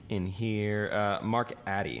in here, Mark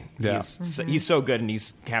Addy. Yeah. He's so good and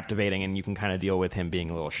he's captivating, and you can kind of deal with him being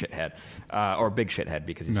a little shithead. Or big shithead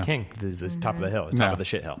because he's king. This is top of the hill, top of the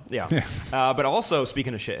shit hill. Yeah. But also,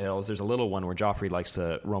 speaking of shit hills, there's a little one where Joffrey likes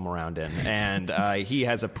to roam around in, and he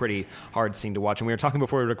has a pretty hard scene to watch. And we were talking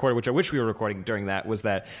before we recorded, which I wish we were recording during that, was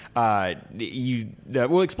that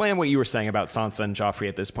we'll explain what you were saying about Sansa and Joffrey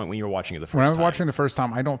at this point when you were watching it the first time. When I was watching the first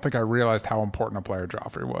time, I don't think I realized how important a player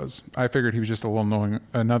Joffrey was. I figured he was just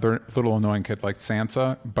another little annoying kid like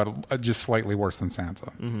Sansa, but just slightly worse than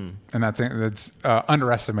Sansa. Mm-hmm. And that's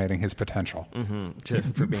underestimating his potential.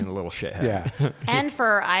 For being a little shithead. Yeah. And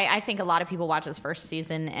I think a lot of people watch this first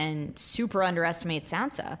season and super underestimate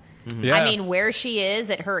Sansa. Yeah. I mean, where she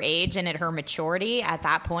is at her age and at her maturity at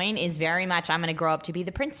that point is very much, I'm going to grow up to be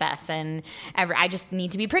the princess, and I just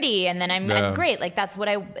need to be pretty, and then I'm great. Like, that's what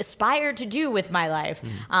I aspire to do with my life.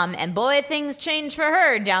 And boy, things change for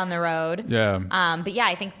her down the road. Yeah. But yeah,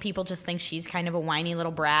 I think people just think she's kind of a whiny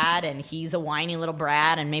little brat, and he's a whiny little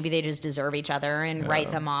brat, and maybe they just deserve each other and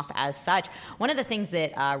write them off as such. One of the things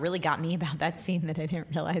that really got me about that scene that I didn't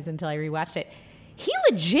realize until I rewatched it, he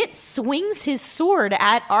legit swings his sword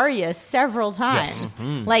at Arya several times.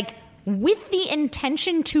 Yes. Like, with the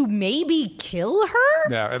intention to maybe kill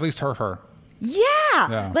her? Yeah, at least hurt her.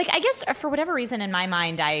 Yeah. Like, I guess for whatever reason in my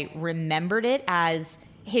mind, I remembered it as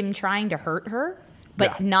him trying to hurt her,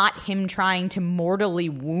 but not him trying to mortally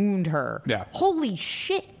wound her. Yeah. Holy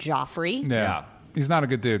shit, Joffrey. Yeah. He's not a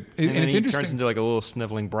good dude. And it's he interesting. turns into like a little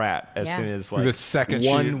sniveling brat as soon as like the second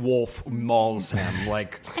one wolf mauls him.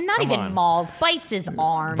 Like, And not even mauls, bites his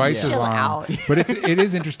arm. Bites his Chill arm. out. But it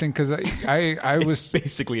is interesting because I was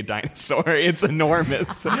basically a dinosaur. It's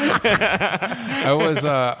enormous. I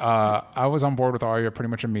was on board with Arya pretty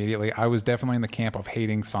much immediately. I was definitely in the camp of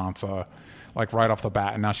hating Sansa, like right off the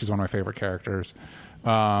bat, and now she's one of my favorite characters.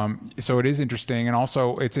 So it is interesting, and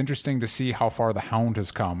also it's interesting to see how far the Hound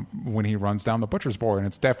has come when he runs down the Butcher's Boy,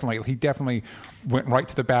 and he definitely went right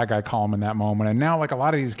to the bad guy column in that moment. And now, like a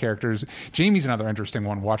lot of these characters, Jaime's another interesting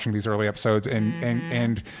one. Watching these early episodes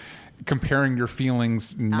and comparing your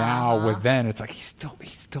feelings now with then, it's like he still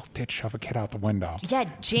did shove a kid out the window. Yeah,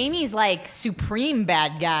 Jaime's like supreme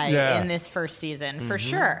bad guy in this first season, for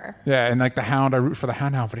sure. Yeah, and like the Hound, I root for the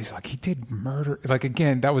Hound now, but he's like, he did murder. Like,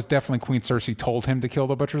 again, that was definitely Queen Cersei told him to kill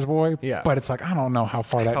the Butcher's Boy. Yeah. But it's like, I don't know how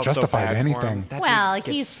far that Felt so justifies bad for anything. him. Well, That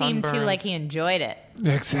dude he gets seemed too sunburned. like he enjoyed it.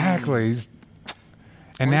 Exactly.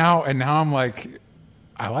 And now I'm like,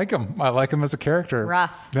 I like him. I like him as a character.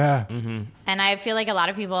 Rough. Yeah. And I feel like a lot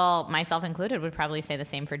of people, myself included, would probably say the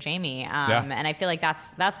same for Jaime. And I feel like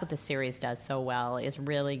that's what the series does so well, is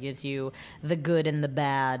really gives you the good and the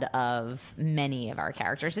bad of many of our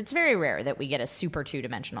characters. It's very rare that we get a super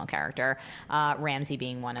two-dimensional character, Ramsay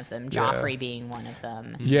being one of them, Joffrey being one of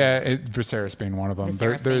them. Yeah, Viserys being one of them.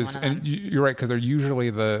 Viserys being one of them. And you're right, because they're usually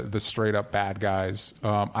the straight-up bad guys.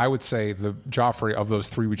 I would say the Joffrey, of those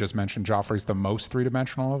three we just mentioned, Joffrey's the most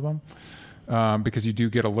three-dimensional of them. Because you do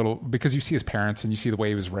get because you see his parents and you see the way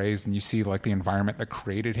he was raised and you see like the environment that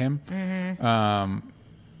created him.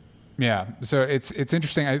 So it's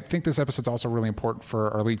interesting. I think this episode's also really important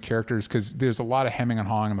for our lead characters because there's a lot of hemming and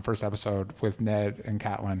hawing in the first episode with Ned and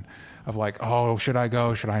Catelyn of like, oh, should I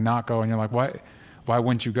go? Should I not go? And you're like, what? why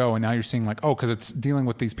wouldn't you go? And now you're seeing like, oh, because it's dealing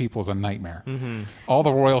with these people is a nightmare. All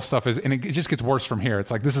the royal stuff is, and it just gets worse from here.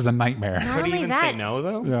 It's like, this is a nightmare. Could he even say no,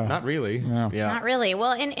 though? Yeah. Not really. Yeah. Not really.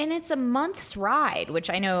 Well, and it's a month's ride, which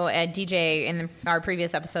I know, DJ, in our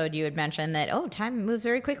previous episode, you had mentioned that, time moves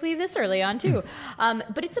very quickly this early on, too.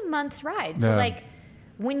 But it's a month's ride. So, like,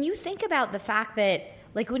 when you think about the fact that,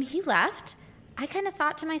 like, when he left, I kind of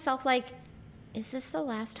thought to myself, like, is this the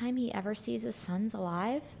last time he ever sees his sons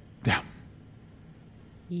alive? Yeah.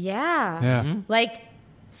 Yeah. Yeah. Like,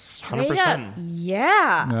 straight 100%. up.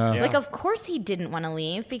 Yeah. Yeah. Like, of course he didn't want to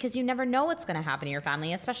leave because you never know what's going to happen to your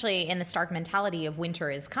family, especially in the Stark mentality of winter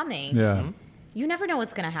is coming. Yeah. You never know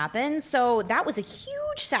what's going to happen. So that was a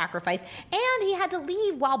huge sacrifice. And he had to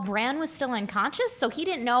leave while Bran was still unconscious. So he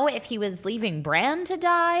didn't know if he was leaving Bran to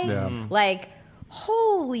die. Yeah. Like,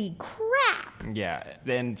 holy crap. Yeah.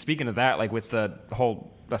 And speaking of that, like with the whole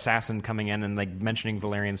assassin coming in and like mentioning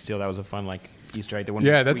Valyrian steel, that was a fun like Easter egg.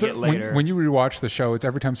 That's we get later. when you rewatch the show. It's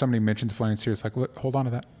every time somebody mentions Valyrian steel, it's like, look, hold on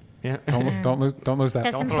to that. Yeah. Don't lose that.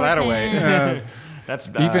 That's Don't throw that away. important. That's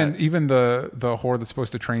Even the whore that's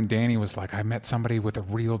supposed to train Dany was like, I met somebody with a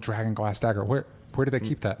real dragon glass dagger. Where did they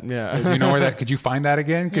keep that? Yeah. Do you know where that? Could you find that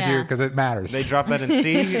again? Could you? Yeah. Because it matters. They dropped that in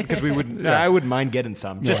sea because we would. I wouldn't mind getting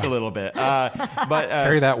some, just a little bit. But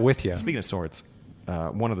Carry that with you. Speaking of swords,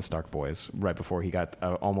 one of the Stark boys, right before he got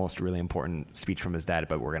almost really important speech from his dad,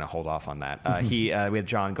 but we're going to hold off on that. We had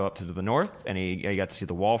Jon go up to the north, and he got to see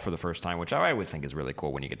the wall for the first time, which I always think is really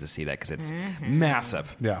cool when you get to see that because it's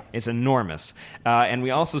massive. Yeah. It's enormous. And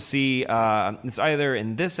we also see, it's either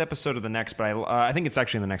in this episode or the next, but I think it's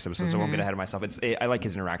actually in the next episode, so I won't get ahead of myself. I like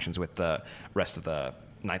his interactions with the rest of the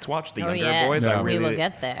Night's Watch, the younger yes. boys. Yeah. We will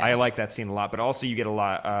get there. I like that scene a lot, but also you get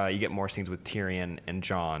you get more scenes with Tyrion and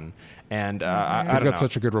Jon. And I They've don't got know.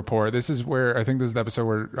 such a good rapport. This is where I think this is the episode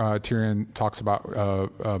where Tyrion talks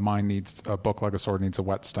about mine needs a book like a sword needs a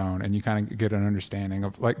whetstone, and you kind of get an understanding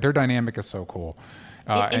of like their dynamic is so cool.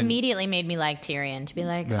 It immediately made me like Tyrion to be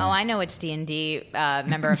like, I know which D&D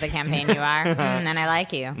member of the campaign you are, and I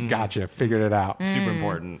like you. Gotcha, figured it out. Super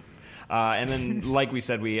important. And then, like we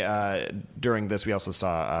said, we during this we also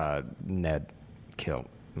saw Ned kill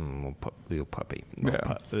little puppy,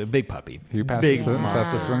 big puppy. He passes and has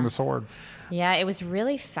to swing the sword. Yeah, it was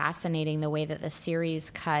really fascinating the way that the series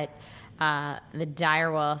cut the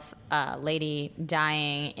direwolf lady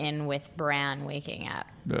dying in with Bran waking up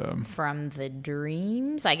from the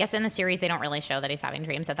dreams. I guess in the series they don't really show that he's having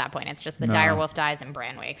dreams at that point. It's just the direwolf dies and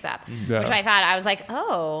Bran wakes up, which I was like,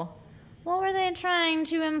 oh, what were they trying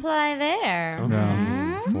to imply there?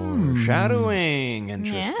 Foreshadowing.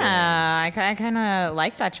 Interesting. Yeah, I kind of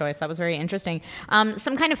like that choice. That was very interesting.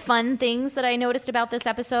 Some kind of fun things that I noticed about this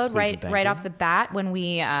episode right off the bat when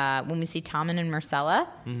we see Tommen and Myrcella.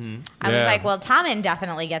 I was like, well, Tommen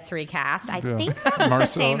definitely gets recast. I think that was the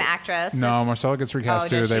same actress. No, Myrcella gets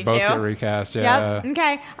recast too. does They she both too? get recast. Yeah. Yep.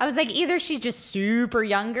 Okay. I was like, either she's just super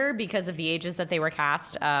younger because of the ages that they were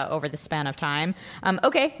cast over the span of time.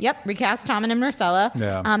 Okay. Yep. Recast Tommen and Myrcella.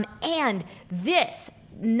 Yeah. And this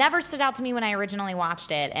never stood out to me when I originally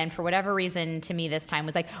watched it, and for whatever reason, to me this time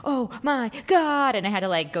was like, oh my god, and I had to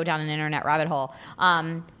like go down an internet rabbit hole.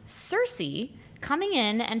 Cersei coming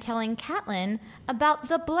in and telling Catelyn about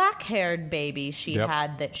the black-haired baby she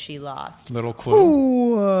had that she lost. Little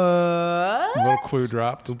clue. What? Little clue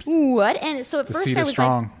dropped. What? And so at The first seed I is was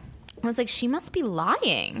strong. like, she must be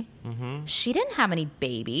lying. She didn't have any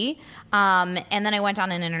baby. And then I went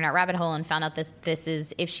on an internet rabbit hole and found out this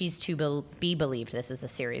is, if she's to be believed, this is a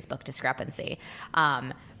series book discrepancy.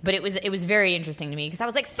 But it was very interesting to me because I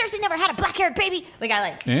was like, Cersei never had a black-haired baby. Like I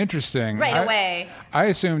like Interesting. right away. I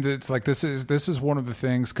assumed it's like this is one of the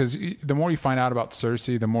things because the more you find out about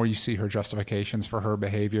Cersei, the more you see her justifications for her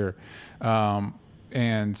behavior, and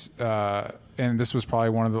this was probably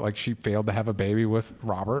one of the like she failed to have a baby with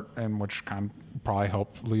Robert, and which kind of probably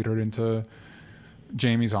helped lead her into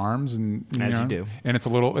Jaime's arms, and you do. And it's a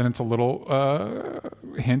little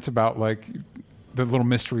hint about like the little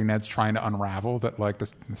mystery Ned's trying to unravel that like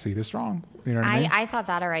the seed is strong. You know what I mean? I thought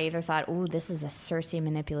that, or I either thought, ooh, this is a Cersei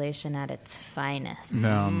manipulation at its finest. No,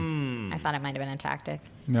 I thought it might have been a tactic.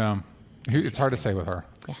 no, it's hard to say with her.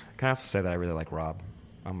 Yeah. Can I also say that I really like Rob?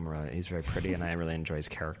 He's very pretty, and I really enjoy his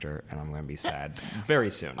character. And I'm going to be sad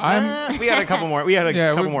very soon. We had a couple more. We had a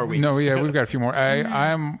couple more weeks. No, yeah, we've got a few more.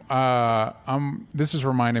 This is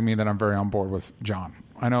reminding me that I'm very on board with Jon.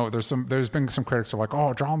 I know there's been some critics who are like,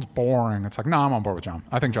 oh, Jon's boring. It's like, no, I'm on board with Jon.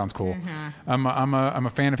 I think Jon's cool. I'm a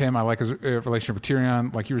fan of him. I like his relationship with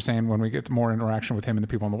Tyrion. Like you were saying, when we get more interaction with him and the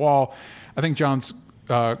people on the wall, I think Jon's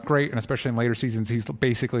great, and especially in later seasons, he's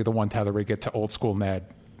basically the one tether we get to old school Ned.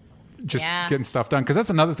 just Yeah. getting stuff done. Because that's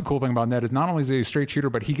another cool thing about Ned is not only is he a straight shooter,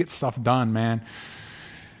 but he gets stuff done, man.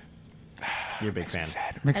 You're a big fan.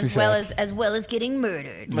 It makes me sad. As well as getting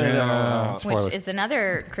murdered. Yeah, spoilers. Which is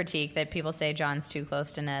another critique that people say Jon's too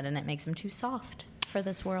close to Ned and it makes him too soft for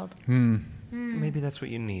this world. Maybe that's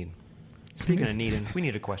what you need. Speaking of needing, we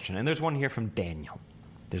need a question. And there's one here from Daniel.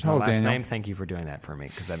 There's no last Daniel. name. Thank you for doing that for me,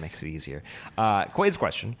 because that makes it easier. Quaid's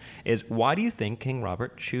question is, why do you think King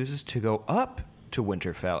Robert chooses to go up to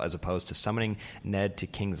Winterfell as opposed to summoning Ned to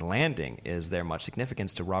King's Landing? Is there much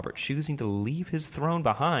significance to Robert choosing to leave his throne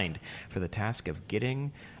behind for the task of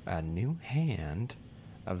getting a new hand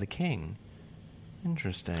of the king?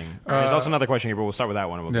 Interesting. There's also another question here, but we'll start with that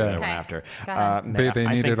one and we'll go to that one Okay. after. Go ahead. They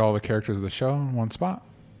I needed think- all the characters of the show in one spot,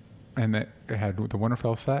 and it had the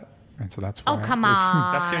Winterfell set, and so that's why. Oh, come it's-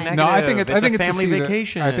 on. That's your negative. No, I think it's a to family see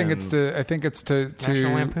vacation. I think it's to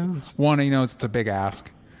National Lampoons. one, he knows it's a big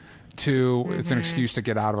ask. Two, it's Mm-hmm. an excuse to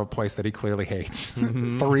get out of a place that he clearly hates.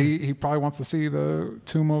 3, he probably wants to see the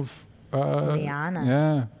tomb of Lyanna.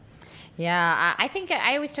 Yeah. Yeah, I think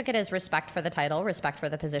I always took it as respect for the title, respect for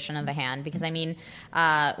the position of the hand. Because, I mean,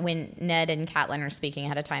 when Ned and Catelyn are speaking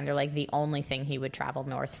ahead of time, they're like, the only thing he would travel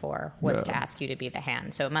north for was to ask you to be the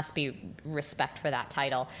hand. So it must be respect for that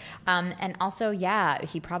title. And also, yeah,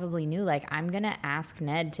 he probably knew, like, I'm going to ask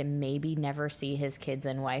Ned to maybe never see his kids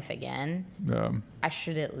and wife again. I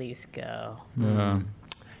should at least go.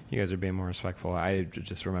 You guys are being more respectful. I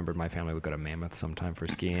just remembered my family would go to Mammoth sometime for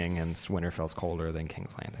skiing, and Winterfell's colder than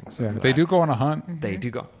King's Landing. So Yeah, they do go on a hunt. They do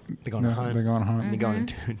go. They go on a hunt. They go on a hunt. And they go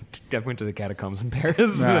into Dev went to the catacombs in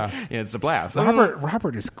Paris. Yeah. Yeah, it's a blast.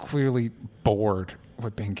 Robert is clearly bored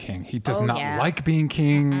with being king. He does Oh, not yeah. like being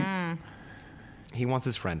king. He wants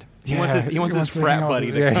his friend. He Yeah, wants his he wants to frat hang out buddy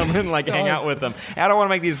with- to yeah. come and like hang out with him. I don't want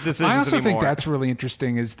to make these decisions I also anymore. think that's really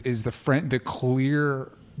interesting is the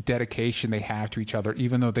clear dedication they have to each other,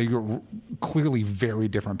 even though they are clearly very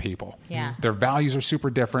different people. Yeah. Their values are super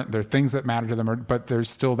different. There are things that matter to them, but there's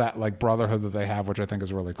still that like brotherhood that they have, which I think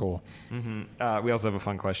is really cool. We also have a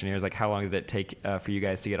fun question here. It's like, how long did it take for you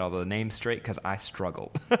guys to get all the names straight? Because I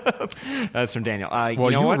struggled. That's from Daniel. Well,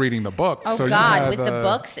 you know were what? reading the book. Oh, so God. you With had, the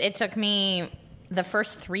books, it took me the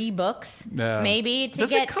first 3 books, maybe, to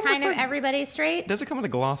Does it get come kind with of a- everybody straight. Does it come with a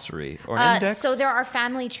glossary or an index? So there are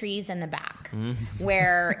family trees in the back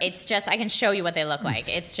where it's just, I can show you what they look like.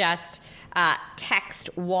 It's just text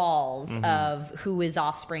walls of who is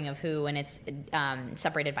offspring of who, and it's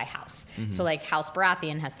separated by house. So like House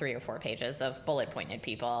Baratheon has 3 or 4 pages of bullet pointed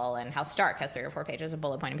people, and House Stark has 3 or 4 pages of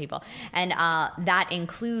bullet pointed people. And that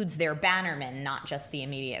includes their bannermen, not just the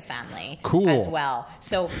immediate family Cool. as well.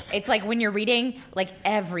 So it's like when you're reading, like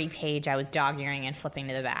every page I was dog-earing and flipping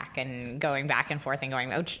to the back and going back and forth and going,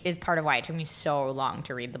 which is part of why it took me so long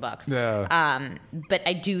to read the books. Yeah. But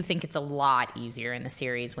I do think it's a lot easier in the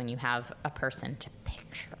series when you have a person to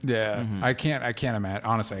picture. Yeah, I can't imagine.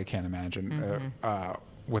 Honestly, I can't imagine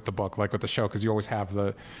with the book, like with the show, because you always have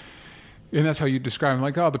the. And that's how you describe him,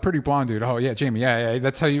 like, oh, the pretty blonde dude. Oh, yeah, Jamie. Yeah.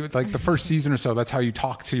 That's how you, like, the first season or so, that's how you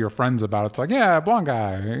talk to your friends about it. It's like, yeah, blonde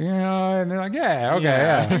guy. You know, and they're like, yeah, okay,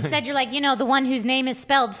 yeah. Instead, you're like, the one whose name is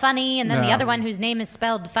spelled funny, and then the Yeah. other one whose name is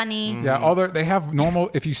spelled funny. Yeah, although they have normal,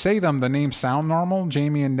 if you say them, the names sound normal,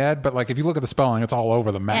 Jamie and Ned, but, like, if you look at the spelling, it's all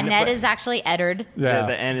over the map. And Ned is actually Eddard. Yeah.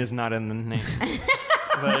 The N is not in the name.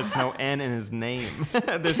 There's no N in his name.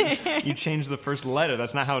 You change the first letter.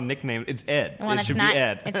 That's not how nickname. It's Ed. Well, it should be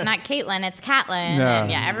Ed. It's not Caitlin, it's Catelyn. Yeah.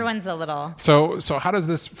 And everyone's a little. So how does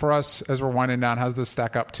this, for us, as we're winding down, how does this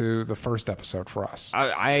stack up to the first episode for us?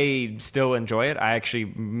 I still enjoy it. I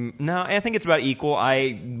think it's about equal.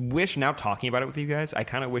 I wish, now talking about it with you guys, I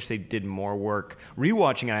kind of wish they did more work.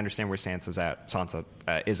 Rewatching, I understand where Sansa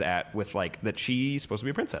is at with, like, that she's supposed to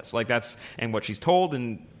be a princess. Like, that's, and what she's told,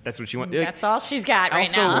 and that's what she wants. That's all she's got right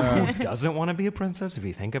also, now. who doesn't want to be a princess if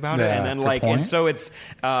you think about it? Yeah, And then good like, point. and so it's,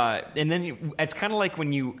 and then it's kind of like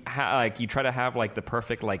when you you try to have like the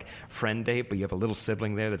perfect like friend date, but you have a little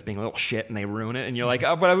sibling there that's being a little shit and they ruin it, and you're like,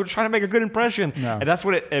 oh, but I was trying to make a good impression, No. and that's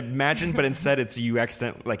what it imagined, but instead it's you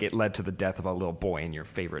accident, like it led to the death of a little boy and your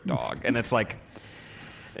favorite dog, and it's like.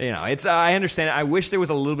 It's. I understand. I wish there was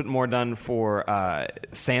a little bit more done for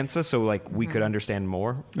Sansa, so like we could understand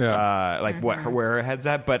more, Yeah. where her head's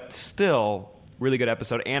at. But still, really good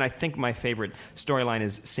episode. And I think my favorite storyline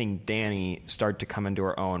is seeing Dany start to come into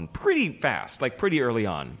her own pretty fast, like pretty early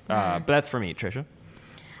on. But that's for me, Trisha.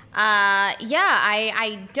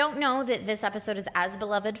 I don't know that this episode is as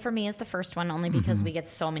beloved for me as the first one, only because we get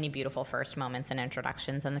so many beautiful first moments and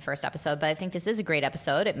introductions in the first episode. But I think this is a great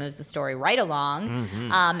episode. It moves the story right along,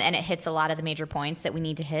 and it hits a lot of the major points that we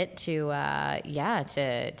need to hit to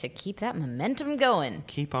keep that momentum going.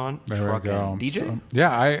 Keep on trucking. DJ? So,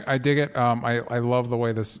 I dig it. I love the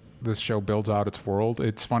way this show builds out its world.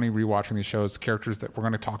 It's funny rewatching these shows, characters that we're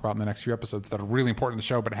going to talk about in the next few episodes that are really important in the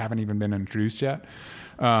show but haven't even been introduced yet.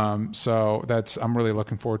 So I'm really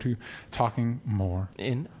looking forward to talking more.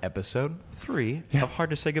 In episode 3 of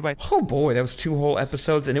Hard to Say Goodbye. Oh boy, that was 2 whole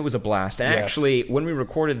episodes and it was a blast. And actually, when we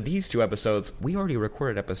recorded these 2 episodes, we already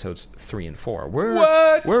recorded episodes 3 and 4.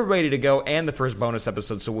 We're ready to go, and the first bonus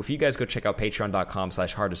episode. So if you guys go check out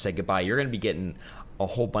patreon.com/hardtosaygoodbye, you're going to be getting a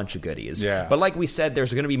whole bunch of goodies. Yeah. But like we said,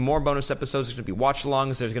 there's going to be more bonus episodes. There's going to be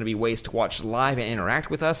watch-alongs. There's going to be ways to watch live and interact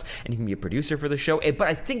with us, and you can be a producer for the show. But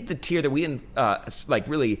I think the tier that we didn't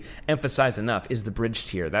really emphasize enough is the bridge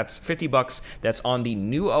tier. That's $50. That's on the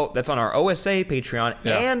that's on our OSA Patreon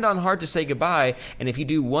and on Hard to Say Goodbye. And if you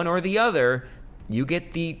do one or the other, you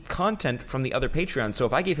get the content from the other Patreon. So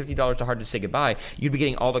if I gave $50 to Hard to Say Goodbye, you'd be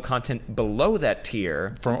getting all the content below that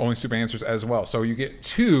tier. From Only Stupid Answers as well. So you get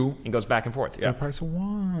 2. It goes back and forth. The price of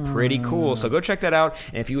 1. Pretty cool. So go check that out.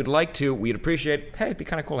 And if you would like to, we'd appreciate, hey, it'd be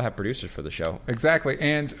kind of cool to have producers for the show. Exactly.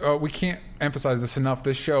 And we can't emphasize this enough.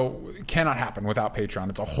 This show cannot happen without Patreon.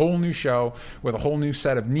 It's a whole new show with a whole new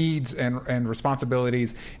set of needs and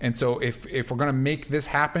responsibilities. And so if we're going to make this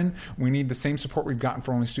happen, we need the same support we've gotten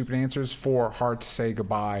for Only Stupid Answers for Hard to Say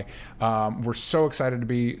Goodbye. We're so excited to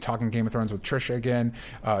be talking Game of Thrones with Trisha again.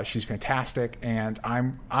 She's fantastic, and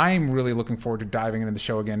I'm really looking forward to diving into the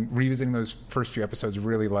show again. Revisiting those first few episodes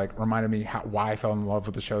really reminded me why I fell in love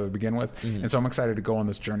with the show to begin with. And so I'm excited to go on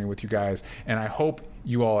this journey with you guys, and I hope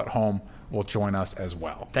you all at home will join us as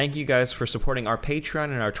well. Thank you guys for supporting our Patreon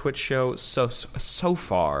and our Twitch show so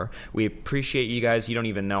far. We appreciate you guys. You don't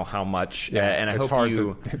even know how much. And I hope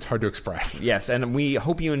it's hard to express. Yes, and we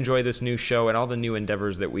hope you enjoy this new show and all the new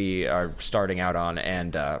endeavors that we are starting out on.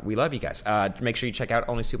 And we love you guys. Make sure you check out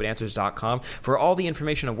OnlyStupidAnswers.com for all the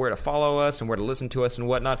information of where to follow us and where to listen to us and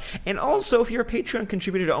whatnot. And also, if you're a Patreon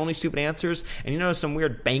contributor to Only Stupid Answers and you notice some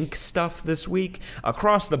weird bank stuff this week,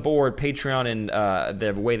 across the board, Patreon and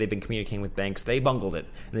the way they've been communicating with banks, they bungled it,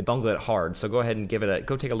 and they bungled it hard. So go ahead and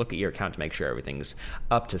go take a look at your account to make sure everything's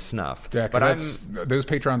up to snuff. Yeah, because those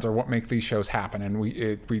Patrons are what make these shows happen, and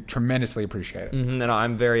we tremendously appreciate it. And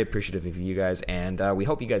I'm very appreciative of you guys, and we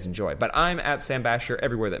hope you guys enjoy. But I'm at Sam Basher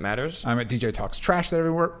everywhere that matters. I'm at DJ Talks Trash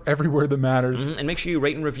everywhere that matters. And make sure you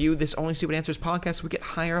rate and review this Only Stupid Answers podcast so we get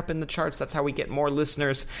higher up in the charts. That's how we get more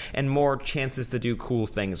listeners and more chances to do cool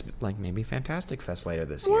things, like maybe Fantastic Fest later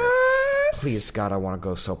this year. Please, God, I want to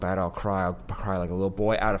go so bad I'll cry. I'll cry like a little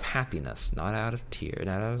boy out of happiness, not out of tear,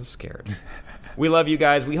 not out of scared. We love you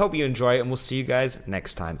guys. We hope you enjoy it, and we'll see you guys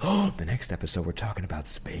next time. The next episode, we're talking about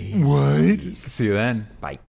Spain. What? See you then. Bye.